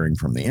disappearing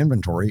from the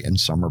inventory, and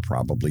some are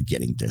probably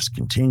getting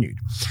discontinued.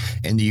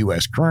 In the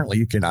U.S. currently,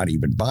 you cannot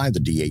even buy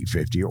the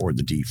D850 or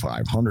the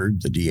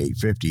D500. The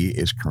D850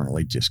 is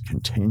currently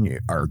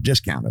discounted.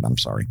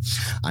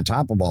 On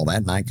top of all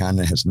that, Nikon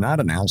has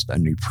not announced a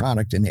new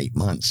product in 8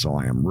 months, so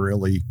I am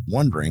really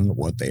wondering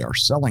what they are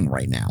selling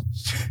right now.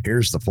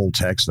 Here's the full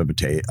text of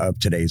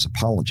today's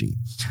apology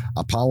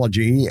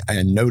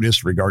and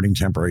notice regarding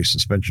temporary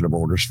suspension of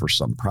orders for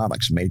some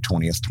products. May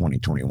 20th,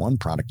 2021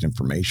 product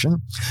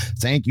information.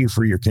 Thank you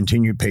for your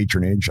continued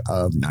patronage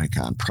of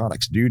Nikon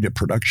products. Due to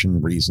production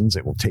reasons,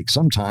 it will take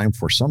some time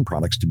for some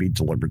products to be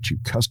delivered to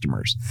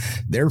customers.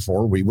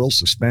 Therefore, we will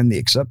suspend the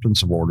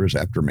acceptance of orders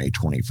after May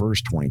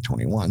 21st,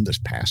 2021, this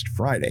past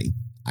Friday.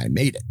 I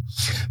made it.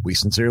 We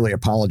sincerely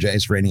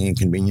apologize for any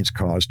inconvenience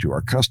caused to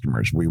our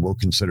customers. We will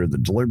consider the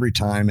delivery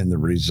time and the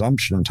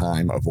resumption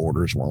time of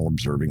orders while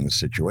observing the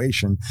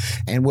situation,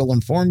 and will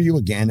inform you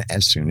again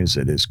as soon as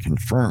it is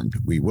confirmed.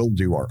 We will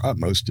do our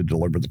utmost to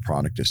deliver the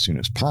product as soon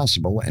as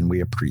possible, and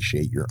we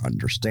appreciate your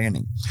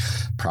understanding.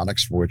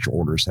 Products for which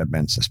orders have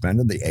been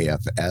suspended: the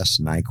AFS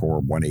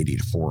Nikkor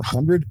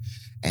 180-400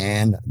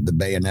 and the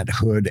Bayonet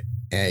Hood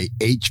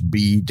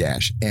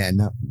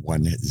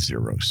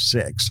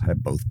HB-N106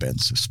 have both been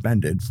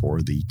suspended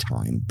for the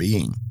time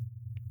being.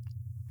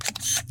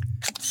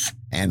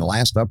 And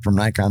last up from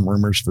Nikon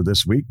rumors for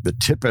this week, the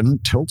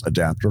Tippen tilt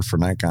adapter for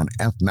Nikon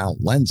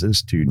F-mount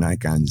lenses to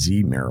Nikon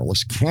Z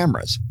mirrorless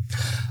cameras.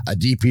 A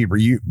DP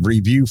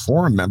Review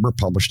forum member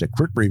published a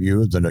quick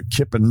review of the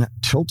Tippen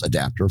tilt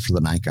adapter for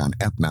the Nikon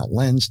F-mount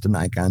lens to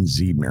Nikon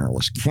Z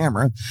mirrorless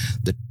camera.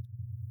 The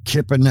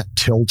Tippen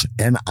Tilt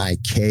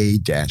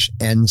NIK-N/Z.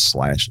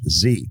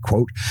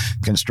 Quote,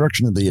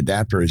 construction of the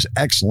adapter is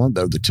excellent,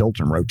 though the tilt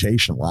and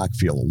rotation lock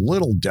feel a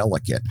little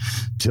delicate.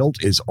 Tilt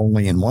is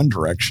only in one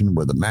direction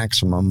with a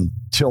maximum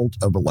tilt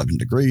of 11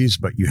 degrees,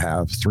 but you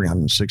have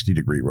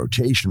 360-degree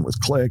rotation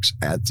with clicks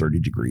at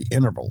 30-degree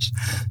intervals.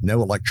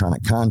 No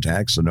electronic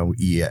contacts, so no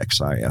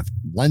EXIF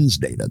lens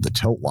data. The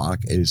tilt lock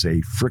is a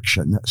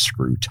friction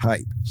screw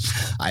type.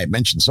 I have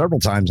mentioned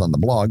several times on the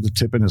blog that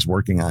Tippen is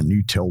working on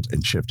new tilt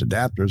and shift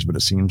adapters, but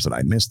it seems that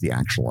I missed the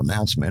actual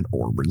announcement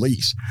or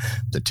release.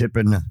 The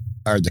Tippen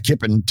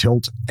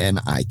Tilt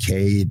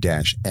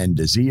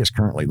NIK-N/Z is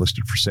currently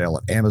listed for sale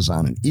at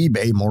Amazon and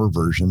eBay. More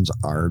versions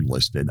are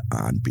listed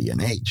on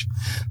B&H.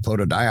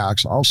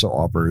 Photodiox also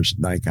offers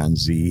Nikon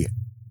Z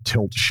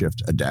tilt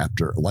shift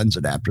adapter lens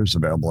adapters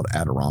available at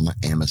Adorama,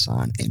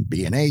 Amazon, and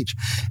B&H.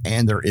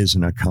 And there is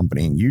an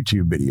accompanying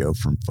YouTube video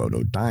from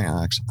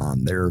Photodiox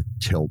on their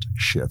tilt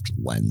shift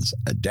lens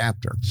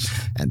adapter.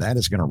 And that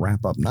is going to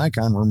wrap up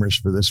Nikon rumors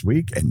for this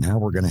week. And now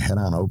we're going to head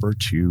on over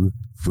to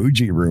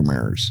Fuji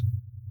rumors.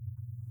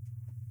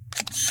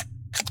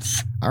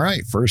 All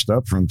right, first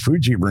up from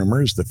Fuji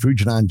rumors, the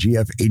Fujinon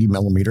GF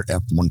 80mm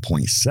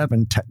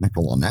f1.7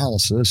 technical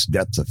analysis,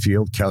 depth of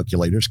field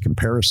calculators,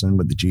 comparison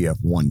with the GF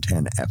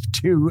 110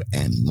 f2,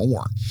 and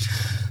more.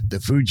 The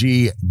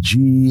Fuji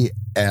GF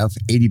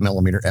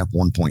 80mm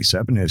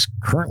f1.7 is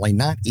currently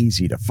not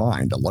easy to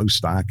find. A low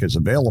stock is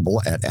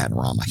available at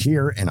Adorama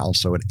here and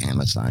also at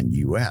Amazon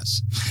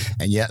US.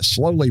 And yet,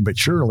 slowly but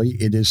surely,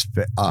 it is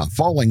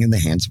falling in the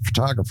hands of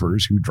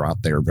photographers who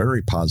drop their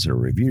very positive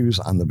reviews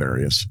on the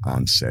various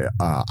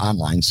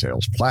online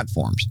sales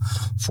platforms.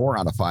 4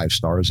 out of 5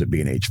 stars at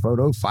B&H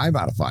Photo, 5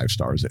 out of 5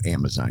 stars at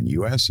Amazon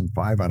US, and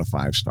 5 out of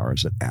 5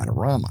 stars at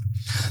Adorama.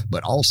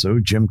 But also,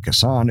 Jim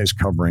Kassan is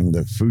covering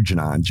the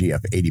Fujinon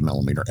GF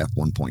 80mm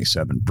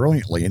f1.7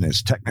 brilliantly in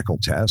his technical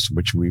tests,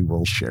 which we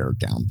will share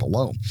down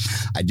below.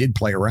 I did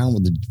play around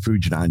with the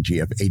Fujinon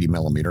GF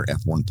 80mm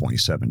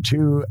f1.7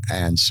 too,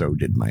 and so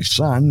did my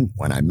son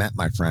when I met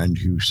my friend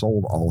who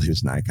sold all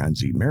his Nikon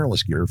Z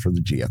mirrorless gear for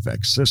the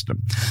GFX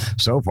system.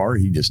 So far,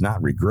 he does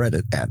not regret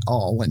it at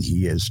all, and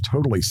he is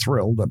totally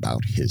thrilled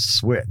about his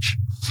switch.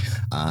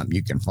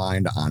 You can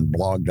find on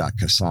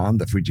blog.kassan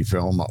the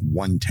Fujifilm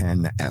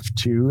 110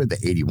 f2, the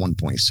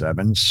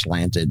 81.7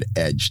 slanted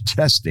edge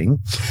testing.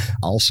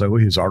 Also,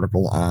 his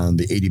article on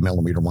the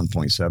 80mm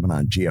 1.7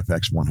 on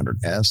GFX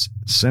 100S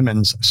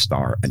Simmons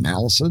star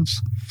analysis.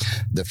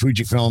 The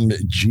Fujifilm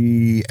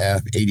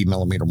GF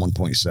 80mm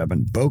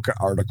 1.7 bokeh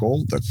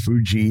article, the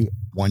Fuji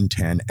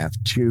 110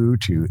 f2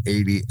 to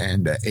 80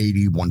 and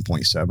 80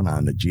 1.7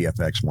 on the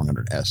GFX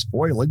 100S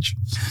foliage.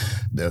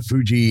 The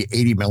Fuji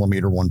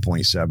 80mm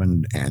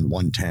 1.7 and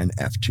 110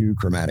 f2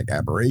 chromatic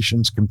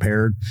aberrations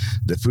compared.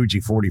 The Fuji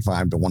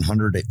 45 to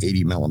 100 at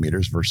 80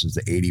 millimeters versus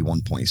the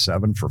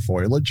 81.7 for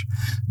foliage.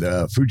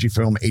 The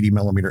Fujifilm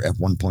 80mm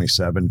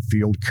f1.7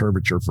 field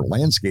curvature for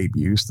landscape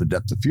use, the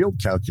depth of field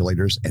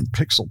calculators, and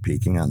pixel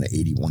peaking on the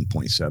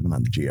 81.7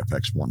 on the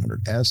GFX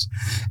 100S,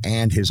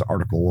 and his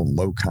article on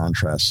low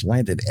contrast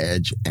slanted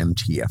edge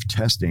MTF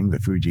testing, the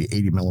Fuji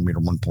 80mm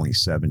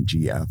 1.7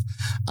 GF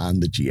on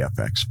the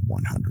GFX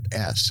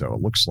 100S. So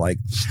it looks like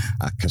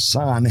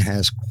Kassan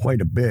has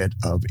quite a bit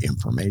of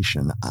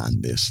information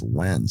on this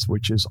lens,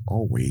 which is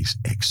always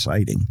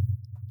exciting.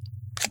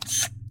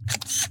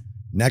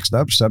 Next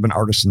up, 7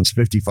 Artisans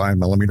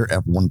 55mm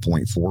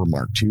f1.4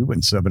 Mark II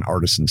and 7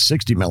 Artisans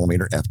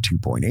 60mm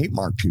f2.8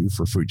 Mark II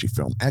for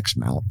Fujifilm X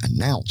mount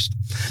announced.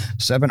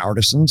 7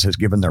 Artisans has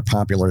given their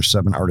popular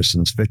 7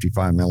 Artisans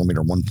 55mm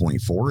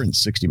 1.4 and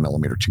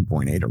 60mm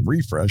 2.8 a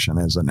refresh and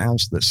has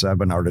announced that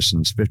 7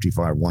 Artisans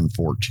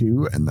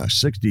 55-142 and the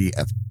 60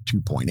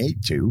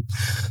 f2.82,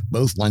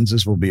 both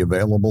lenses will be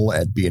available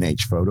at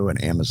B&H Photo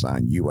and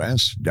Amazon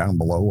US. Down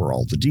below are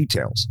all the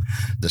details.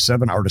 The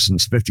 7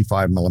 Artisans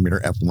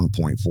 55mm f1.4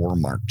 1.4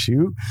 Mark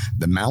II.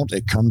 The mount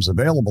it comes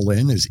available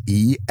in is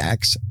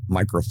EX,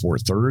 Micro Four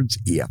Thirds,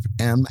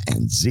 EFM,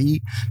 and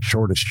Z.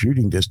 Shortest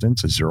shooting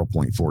distance is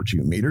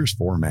 0.42 meters.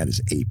 Format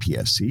is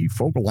APS-C.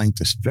 Focal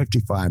length is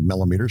 55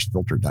 millimeters.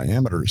 Filter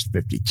diameter is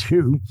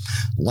 52.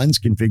 Lens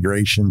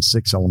configuration,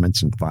 6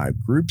 elements in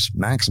 5 groups.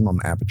 Maximum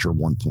aperture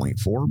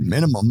 1.4.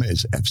 Minimum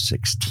is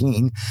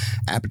f/16.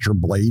 Aperture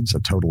blades, a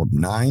total of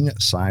 9.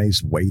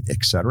 Size, weight,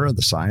 etc.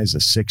 The size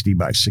is 60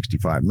 by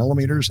 65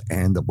 millimeters,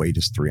 and the weight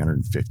is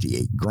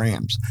 358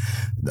 grams.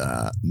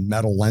 The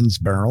metal lens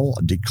barrel,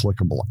 a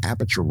declickable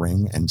aperture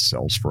ring, and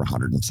sells for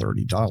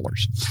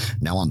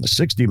 $130. Now on the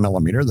 60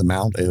 millimeter, the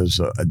mount is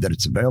that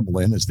it's available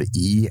in is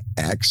the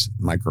EX,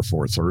 Micro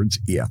Four Thirds,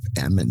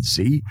 EFM, and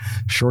Z.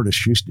 Shortest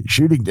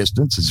shooting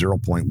distance is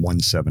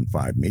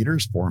 0.175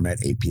 meters. Format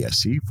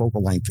APS-C.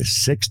 Focal length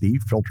is 60.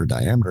 Filter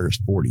diameter is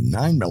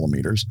 49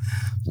 millimeters.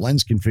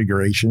 Lens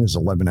configuration is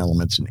 11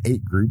 elements in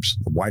 8 groups.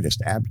 The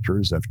widest aperture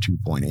is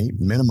f2.8.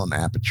 Minimum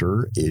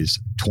aperture is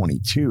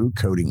 22.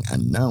 Coating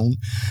unknown.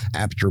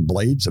 Aperture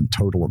blades, a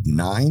total of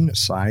 9.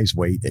 Size,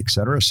 weight,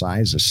 etc.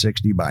 Size is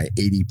 60 by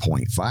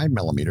 80.5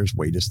 millimeters.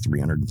 Weight is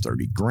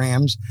 330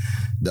 grams.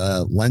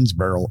 The lens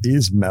barrel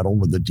is metal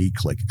with a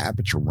D-click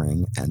aperture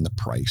ring, and the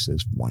price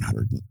is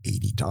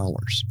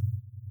 $180.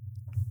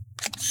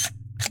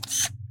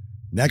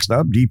 Next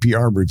up,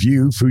 DPR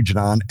review,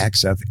 Fujinon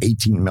XF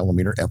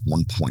 18mm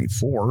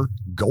f1.4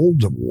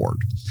 Gold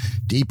Award.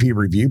 DP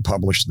Review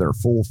published their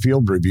full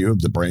field review of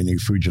the brand new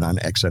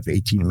Fujinon XF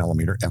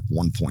 18mm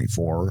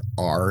f1.4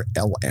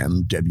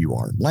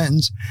 RLM-WR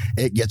lens.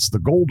 It gets the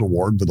Gold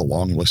Award with a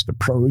long list of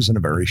pros and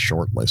a very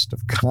short list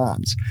of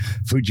cons.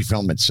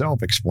 Fujifilm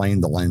itself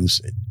explained the lens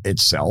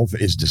itself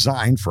is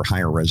designed for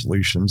higher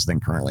resolutions than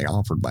currently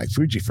offered by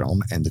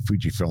Fujifilm, and the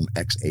Fujifilm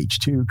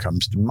X-H2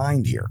 comes to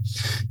mind here.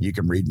 You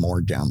can read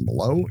more down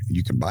below.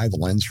 You can buy the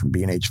lens from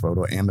B&H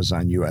Photo,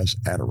 Amazon US,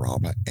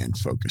 Adorama, and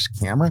Focus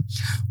Camera.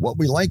 What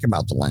we like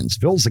about the lens: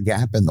 fills the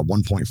gap in the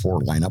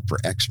 1.4 lineup for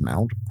X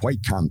mount,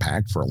 quite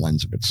compact for a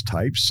lens of its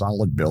type,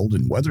 solid build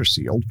and weather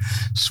sealed,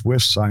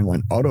 swift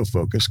silent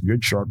autofocus,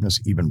 good sharpness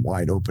even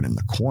wide open in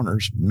the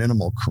corners,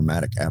 minimal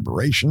chromatic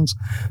aberrations,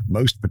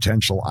 most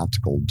potential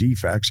optical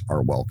defects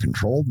are well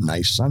controlled,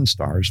 nice sun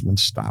stars when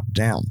stopped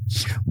down.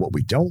 What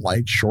we don't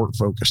like: short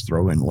focus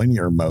throw in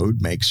linear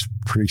mode makes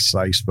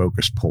precise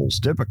focus pulls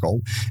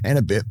difficult and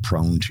a bit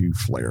prone to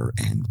flare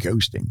and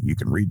ghosting. You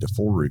can read the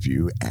full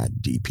review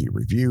at DP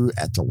Review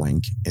at the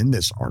link in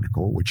this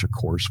article, which of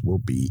course will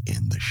be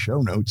in the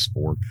show notes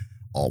for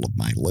all of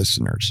my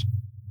listeners.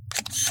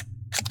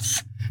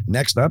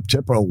 Next up,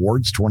 TIPA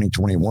Awards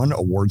 2021.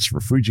 Awards for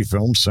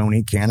Fujifilm,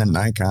 Sony, Canon,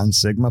 Nikon,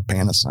 Sigma,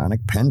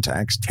 Panasonic,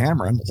 Pentax,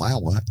 Tamron,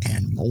 Laowa,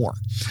 and more.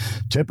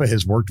 TIPA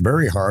has worked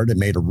very hard and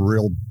made a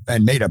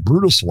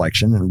brutal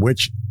selection in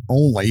which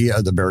only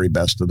the very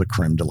best of the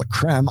creme de la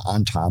creme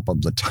on top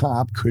of the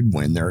top could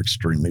win their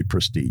extremely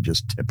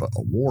prestigious TIPA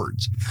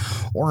Awards.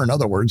 Or in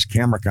other words,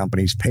 camera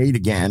companies paid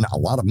again a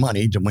lot of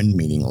money to win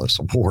meaningless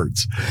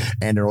awards.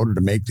 And in order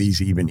to make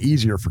these even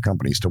easier for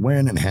companies to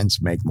win and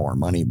hence make more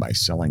money by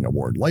selling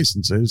award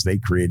licenses, they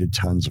created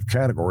tons of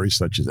categories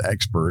such as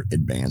expert,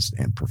 advanced,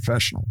 and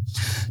professional.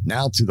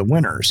 Now to the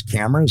winners.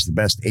 Cameras: the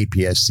best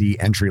APS-C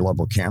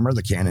entry-level camera,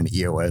 the Canon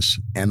EOS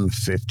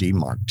M50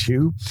 Mark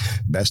II.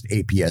 Best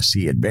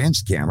APS-C advanced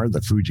camera,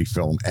 the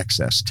Fujifilm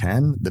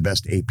XS10. The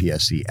best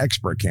APS-C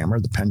expert camera,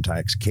 the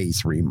Pentax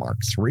K3 Mark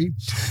III.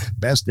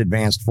 Best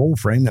advanced full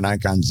frame, the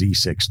Nikon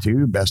Z6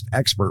 II. Best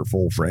expert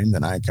full frame,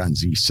 the Nikon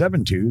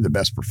Z7 II. The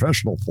best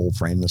professional full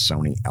frame, the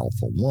Sony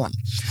Alpha 1.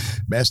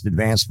 Best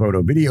advanced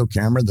photo video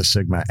camera, the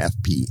Sigma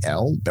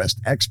FPL.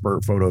 Best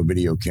expert photo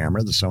video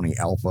camera, the Sony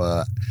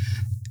Alpha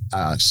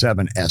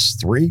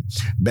 7S3.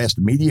 Best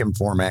medium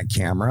format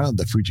camera,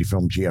 the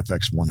Fujifilm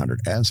GFX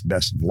 100S.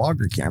 Best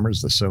vlogger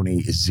cameras, the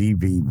Sony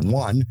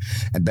ZV-1.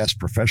 And best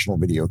professional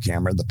video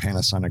camera, the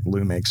Panasonic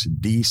Lumix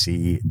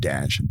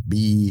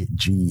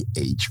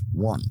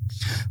DC-BGH1.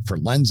 For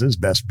lenses,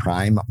 best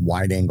prime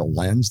wide-angle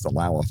lens, the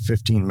Laowa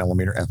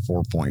 15mm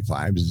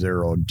f4.5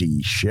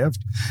 0D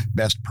shift.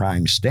 Best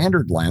prime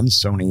standard lens,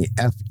 Sony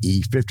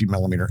FE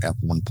 50mm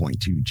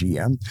f1.2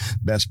 GM.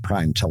 Best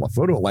prime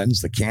telephoto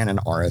lens, the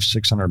Canon RS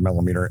 600mm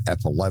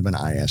f11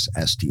 IS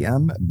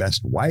STM.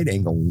 Best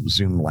wide-angle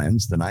zoom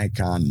lens, the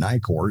Nikon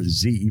Nikkor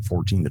Z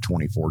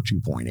 14-24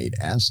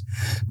 2.8S.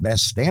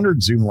 Best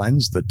standard zoom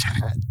lens, the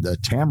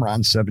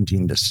Tamron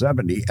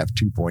 17-70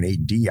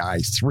 f2.8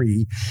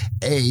 Di3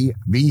 A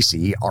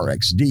VC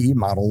RXD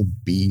model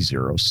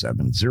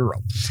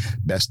B070.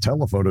 Best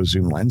telephoto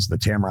zoom lens, the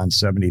Tamron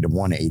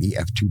 70-180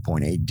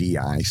 f2.8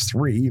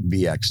 Di3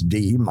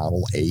 VXD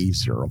model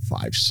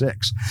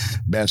A056.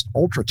 Best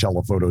ultra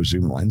telephoto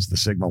zoom lens, the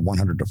Sigma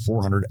 100-400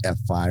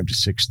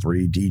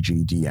 f5-6.3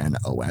 DGDN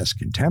OS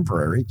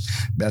Contemporary.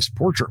 Best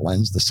portrait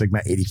lens, the Sigma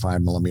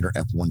 85mm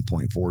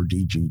f1.4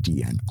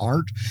 DGDN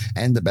Art.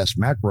 And the best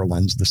macro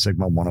lens, the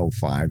Sigma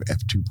 105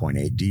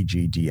 f2.8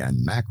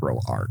 DGDN Macro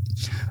Art.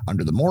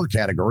 Under the More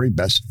category,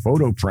 best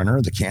photo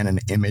printer, the Canon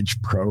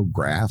Image Pro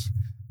Graph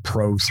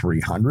Pro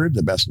 300,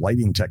 the best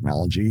lighting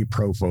technology,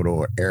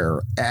 ProPhoto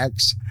Air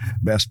X,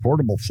 best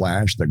portable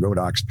flash, the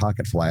Godox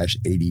Pocket Flash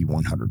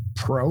 8100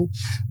 Pro,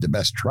 the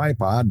best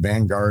tripod,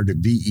 Vanguard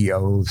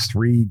VEO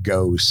 3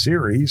 Go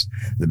Series,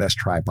 the best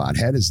tripod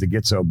head is the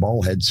Gitzo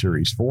Ballhead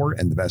Series 4,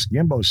 and the best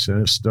gimbal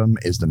system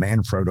is the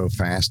Manfrotto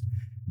Fast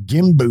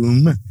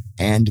Gimboom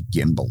and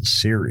Gimbal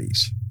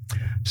Series.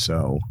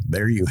 So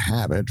there you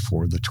have it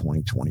for the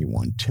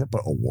 2021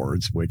 TIPA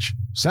Awards, which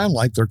sound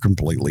like they're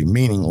completely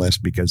meaningless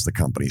because the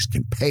companies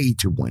can pay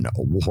to win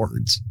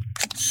awards.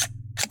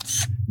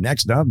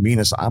 Next up,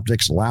 Venus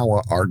Optics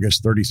Laowa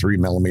Argus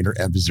 33mm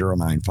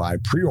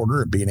f0.95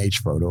 pre-order at B&H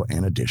Photo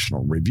and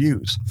additional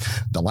reviews.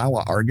 The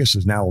Laowa Argus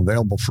is now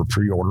available for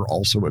pre-order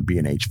also at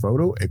B&H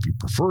Photo. If you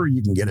prefer,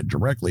 you can get it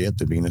directly at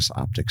the Venus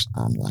Optics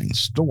online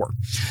store.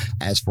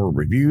 As for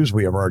reviews,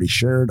 we have already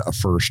shared a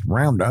first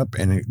roundup,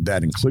 and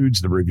that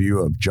includes the review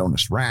of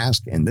Jonas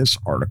Rask in this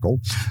article.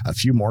 A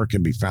few more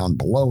can be found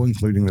below,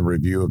 including the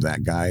review of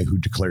that guy who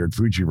declared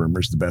Fuji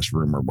Rumors the best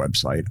rumor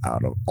website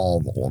out of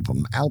all of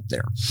them out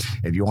there.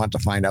 If you want to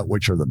find out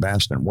which are the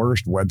best and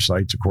worst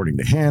websites according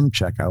to him,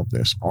 check out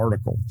this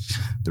article.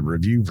 The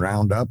review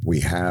roundup,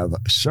 we have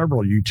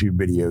several YouTube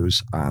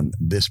videos on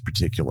this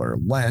particular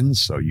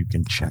lens, so you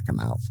can check them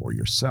out for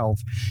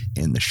yourself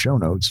in the show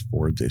notes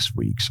for this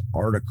week's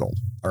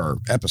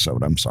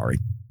episode.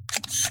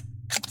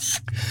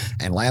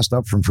 And last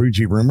up from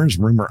Fuji Rumors,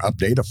 rumor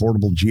update,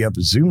 affordable GF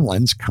zoom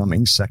lens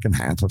coming second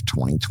half of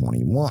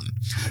 2021.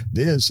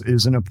 This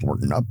is an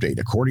important update.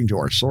 According to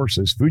our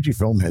sources,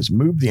 Fujifilm has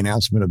moved the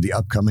announcement of the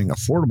upcoming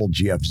affordable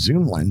GF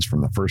zoom lens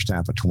from the first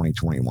half of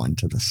 2021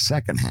 to the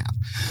second half.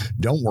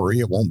 Don't worry,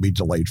 it won't be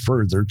delayed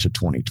further to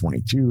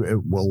 2022.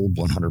 It will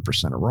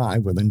 100%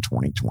 arrive within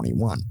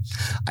 2021.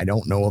 I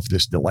don't know if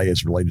this delay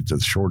is related to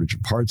the shortage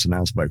of parts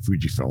announced by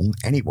Fujifilm.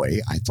 Anyway,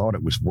 I thought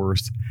it was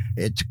worth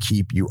it to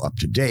keep you up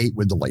to date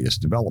with the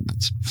latest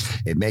developments.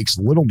 It makes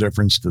little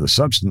difference to the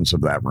substance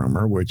of that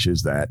rumor, which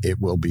is that it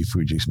will be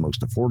Fuji's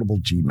most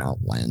affordable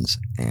G-mount lens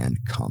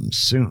and comes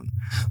soon.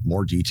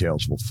 More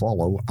details will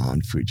follow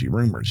on Fuji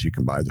Rumors. You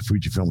can buy the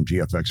Fujifilm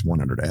GFX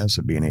 100S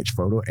at B&H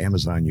Photo,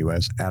 Amazon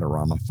US,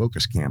 Adorama,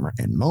 Focus Camera,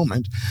 and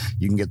Moment.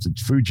 You can get the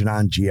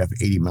Fujinon GF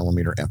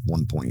 80mm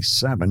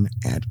f1.7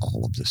 at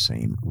all of the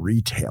same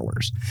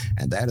retailers.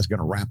 And that is going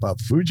to wrap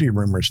up Fuji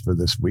Rumors for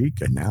this week.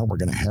 And now we're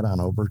going to head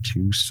on over to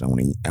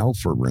Sony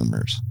Alpha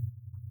Rumors.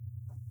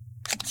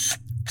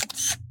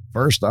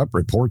 First up,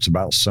 reports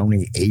about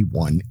Sony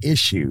A1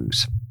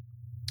 issues.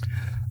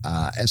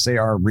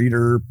 SAR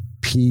reader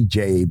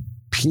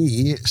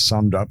PJP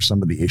summed up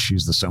some of the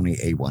issues the Sony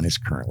A1 is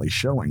currently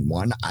showing.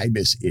 One,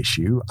 IBIS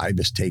issue.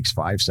 IBIS takes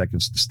 5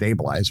 seconds to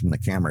stabilize when the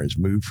camera is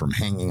moved from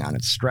hanging on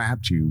its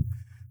strap to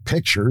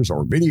pictures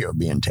or video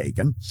being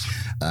taken.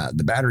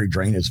 The battery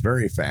drain is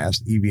very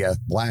fast, EVF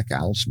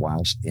blackouts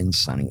whilst in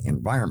sunny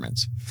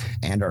environments.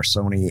 And our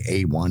Sony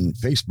A1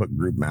 Facebook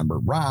group member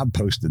Rob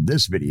posted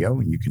this video,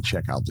 and you can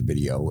check out the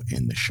video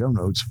in the show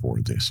notes for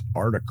this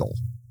article.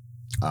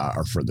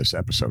 Or for this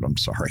episode, I'm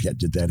sorry, I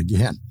did that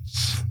again.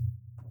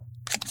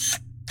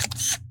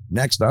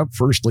 Next up,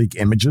 first leak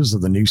images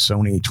of the new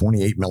Sony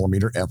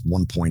 28mm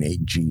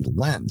f1.8G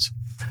lens.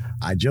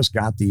 I just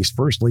got these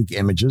first leak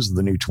images of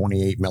the new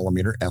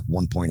 28mm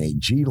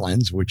f1.8G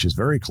lens, which is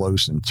very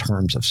close in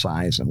terms of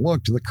size and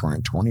look to the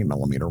current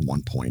 20mm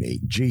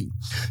 1.8G.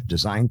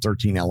 Designed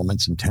 13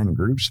 elements in 10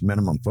 groups,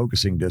 minimum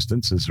focusing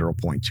distance is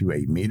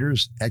 0.28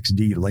 meters,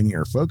 XD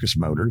linear focus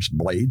motors,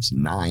 blades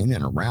 9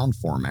 in a round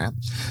format,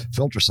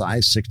 filter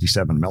size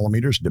 67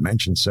 millimeters,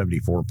 dimension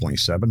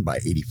 74.7 by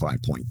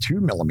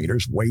 85.2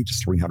 millimeters, weight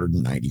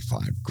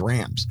 395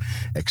 grams.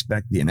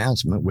 Expect the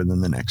announcement within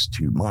the next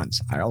 2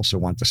 months. I also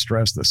want to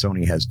stress that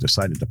Sony has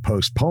decided to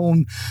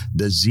postpone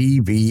the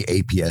ZV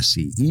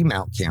APS-C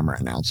E-mount camera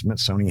announcement.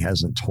 Sony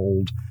hasn't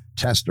told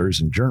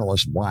testers and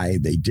journalists why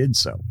they did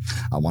so.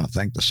 I want to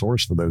thank the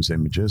source for those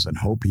images and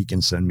hope he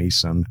can send me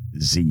some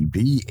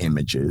ZV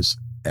images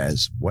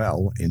as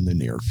well in the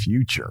near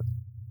future.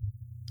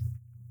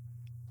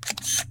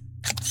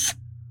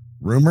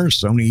 Rumor,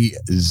 Sony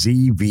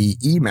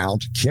ZV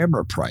E-mount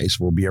camera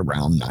price will be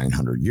around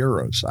 900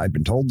 euros. I've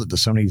been told that the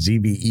Sony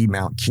ZV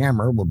E-mount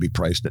camera will be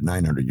priced at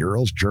 900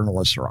 euros.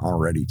 Journalists are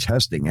already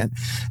testing it,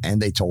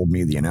 and they told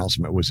me the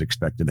announcement was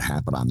expected to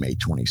happen on May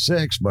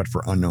 26, but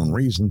for unknown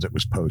reasons, it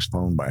was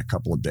postponed by a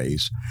couple of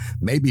days,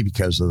 maybe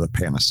because of the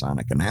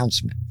Panasonic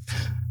announcement.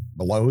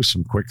 Below,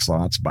 some quick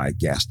thoughts by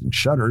Gaston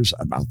Shutters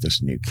about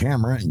this new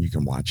camera, and you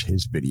can watch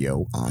his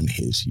video on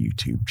his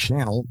YouTube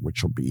channel,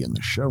 which will be in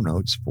the show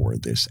notes for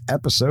this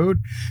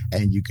episode,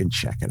 and you can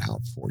check it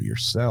out for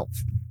yourself.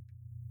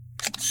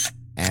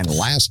 And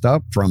last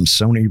up from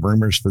Sony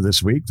Rumors for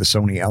this week, the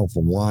Sony Alpha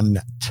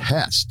 1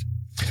 test.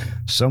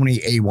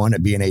 Sony A1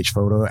 at B&H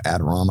Photo,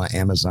 Adorama,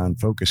 Amazon,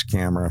 Focus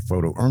Camera,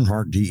 Photo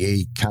Earnhardt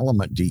DE,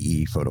 Calumet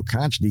DE, Photo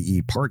Koch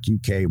DE, Park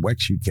UK,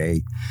 Wex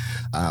UK.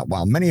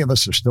 While many of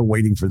us are still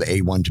waiting for the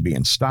A1 to be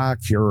in stock,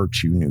 here are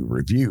 2 new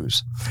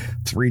reviews.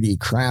 3D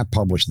Craft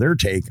published their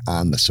take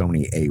on the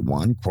Sony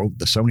A1. Quote,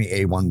 the Sony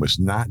A1 was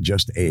not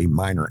just a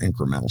minor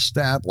incremental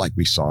step like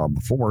we saw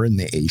before in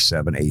the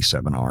A7,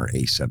 A7R,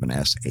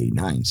 A7S,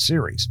 A9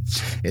 series.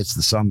 It's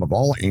the sum of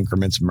all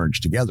increments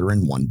merged together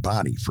in one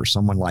body. For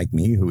someone like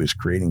me who is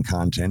creating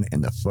content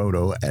in the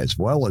photo as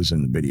well as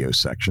in the video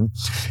section,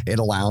 it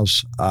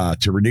allows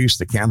to reduce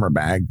the camera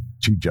bag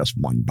to just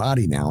one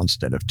body now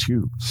instead of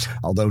 2.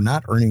 Although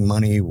not earning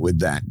money with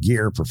that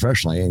gear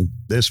professionally,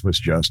 this was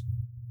just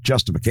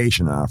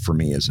justification enough for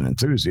me as an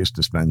enthusiast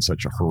to spend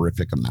such a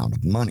horrific amount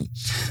of money.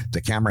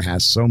 The camera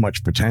has so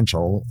much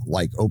potential,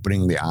 like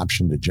opening the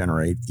option to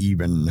generate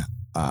even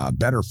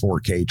better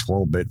 4K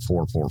 12-bit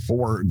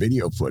 444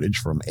 video footage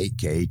from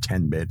 8K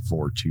 10-bit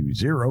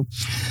 420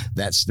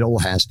 that still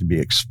has to be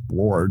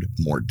explored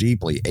more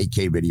deeply.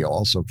 8K video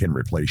also can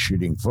replace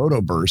shooting photo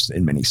bursts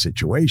in many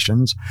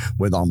situations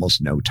with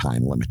almost no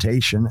time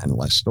limitation and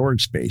less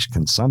storage space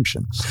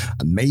consumption.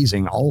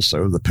 Amazing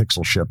also the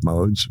pixel shift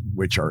modes,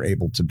 which are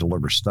able to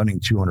deliver stunning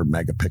 200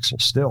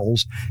 megapixel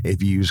stills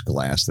if you use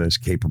glass that is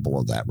capable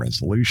of that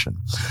resolution.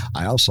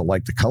 I also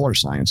like the color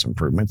science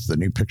improvements, the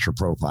new picture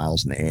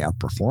profiles, and the AF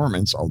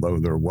performance, although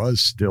there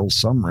was still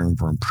some room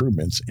for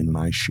improvements in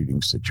my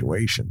shooting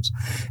situations.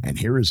 And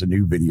here is a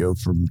new video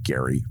from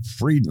Gary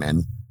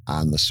Friedman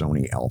on the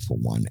Sony Alpha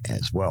 1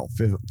 as well.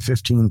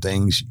 15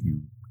 things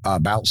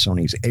about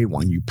Sony's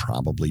A1 you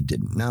probably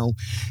didn't know,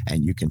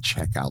 and you can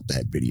check out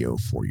that video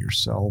for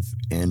yourself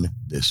in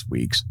this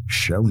week's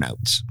show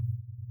notes.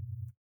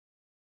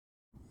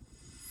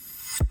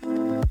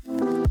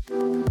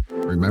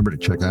 Remember to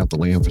check out the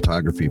Liam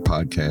Photography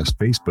Podcast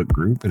Facebook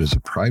group. It is a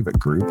private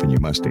group, and you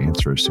must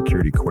answer a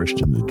security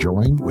question to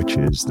join, which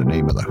is the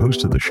name of the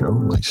host of the show,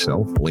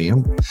 myself,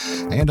 Liam.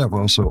 And I've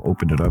also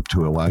opened it up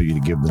to allow you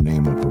to give the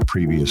name of a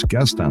previous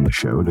guest on the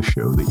show to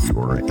show that you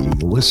are a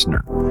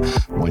listener.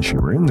 Once you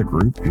are in the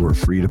group, you are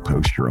free to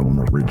post your own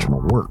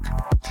original work.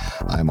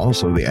 I'm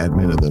also the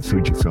admin of the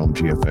Fujifilm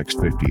GFX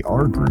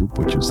 50R group,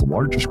 which is the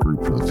largest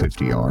group for the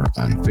 50R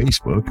on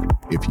Facebook.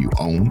 If you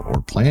own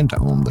or plan to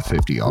own the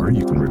 50R,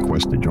 you can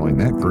request to join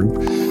that group,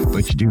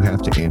 but you do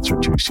have to answer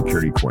 2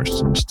 security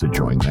questions to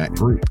join that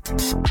group.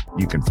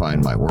 You can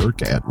find my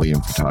work at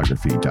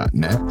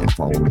liamphotography.net and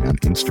follow me on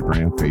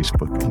Instagram,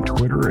 Facebook, and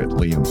Twitter at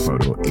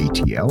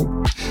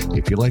liamphotoatl.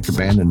 If you like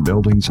abandoned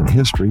buildings and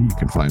history, you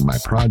can find my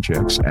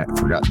projects at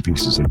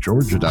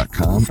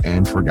forgottenpiecesofgeorgia.com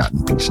and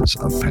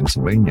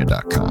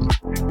forgottenpiecesofpennsylvania.com.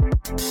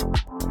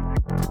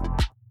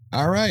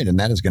 All right, and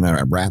that is going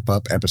to wrap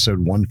up episode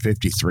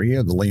 153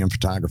 of the Liam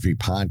Photography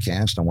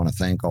Podcast. I want to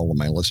thank all of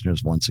my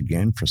listeners once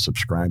again for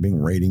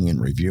subscribing, rating, and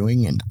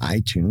reviewing in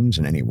iTunes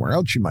and anywhere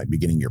else you might be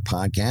getting your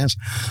podcast.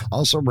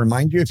 Also,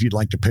 remind you, if you'd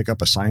like to pick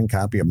up a signed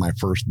copy of my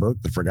first book,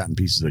 The Forgotten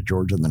Pieces of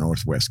Georgia and the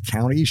Northwest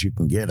Counties, you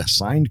can get a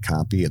signed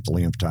copy at the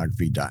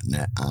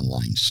liamphotography.net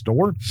online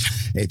store.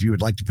 If you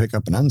would like to pick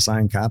up an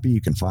unsigned copy,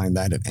 you can find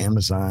that at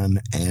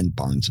Amazon and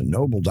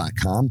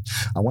BarnesandNoble.com.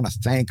 I want to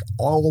thank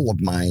all of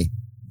my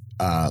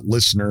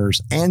listeners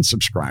and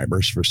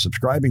subscribers for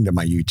subscribing to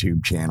my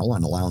YouTube channel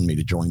and allowing me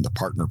to join the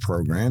partner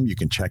program. You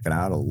can check it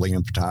out at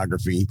Liam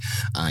Photography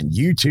on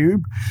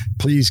YouTube.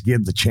 Please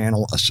give the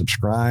channel a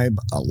subscribe,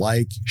 a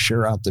like,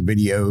 share out the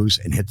videos,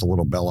 and hit the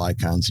little bell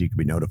icon so you can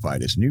be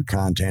notified as new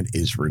content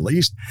is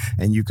released.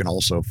 And you can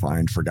also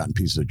find Forgotten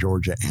Pieces of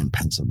Georgia and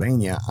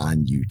Pennsylvania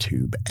on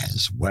YouTube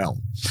as well.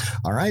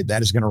 All right,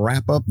 that is going to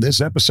wrap up this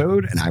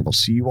episode, and I will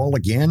see you all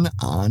again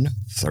on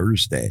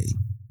Thursday.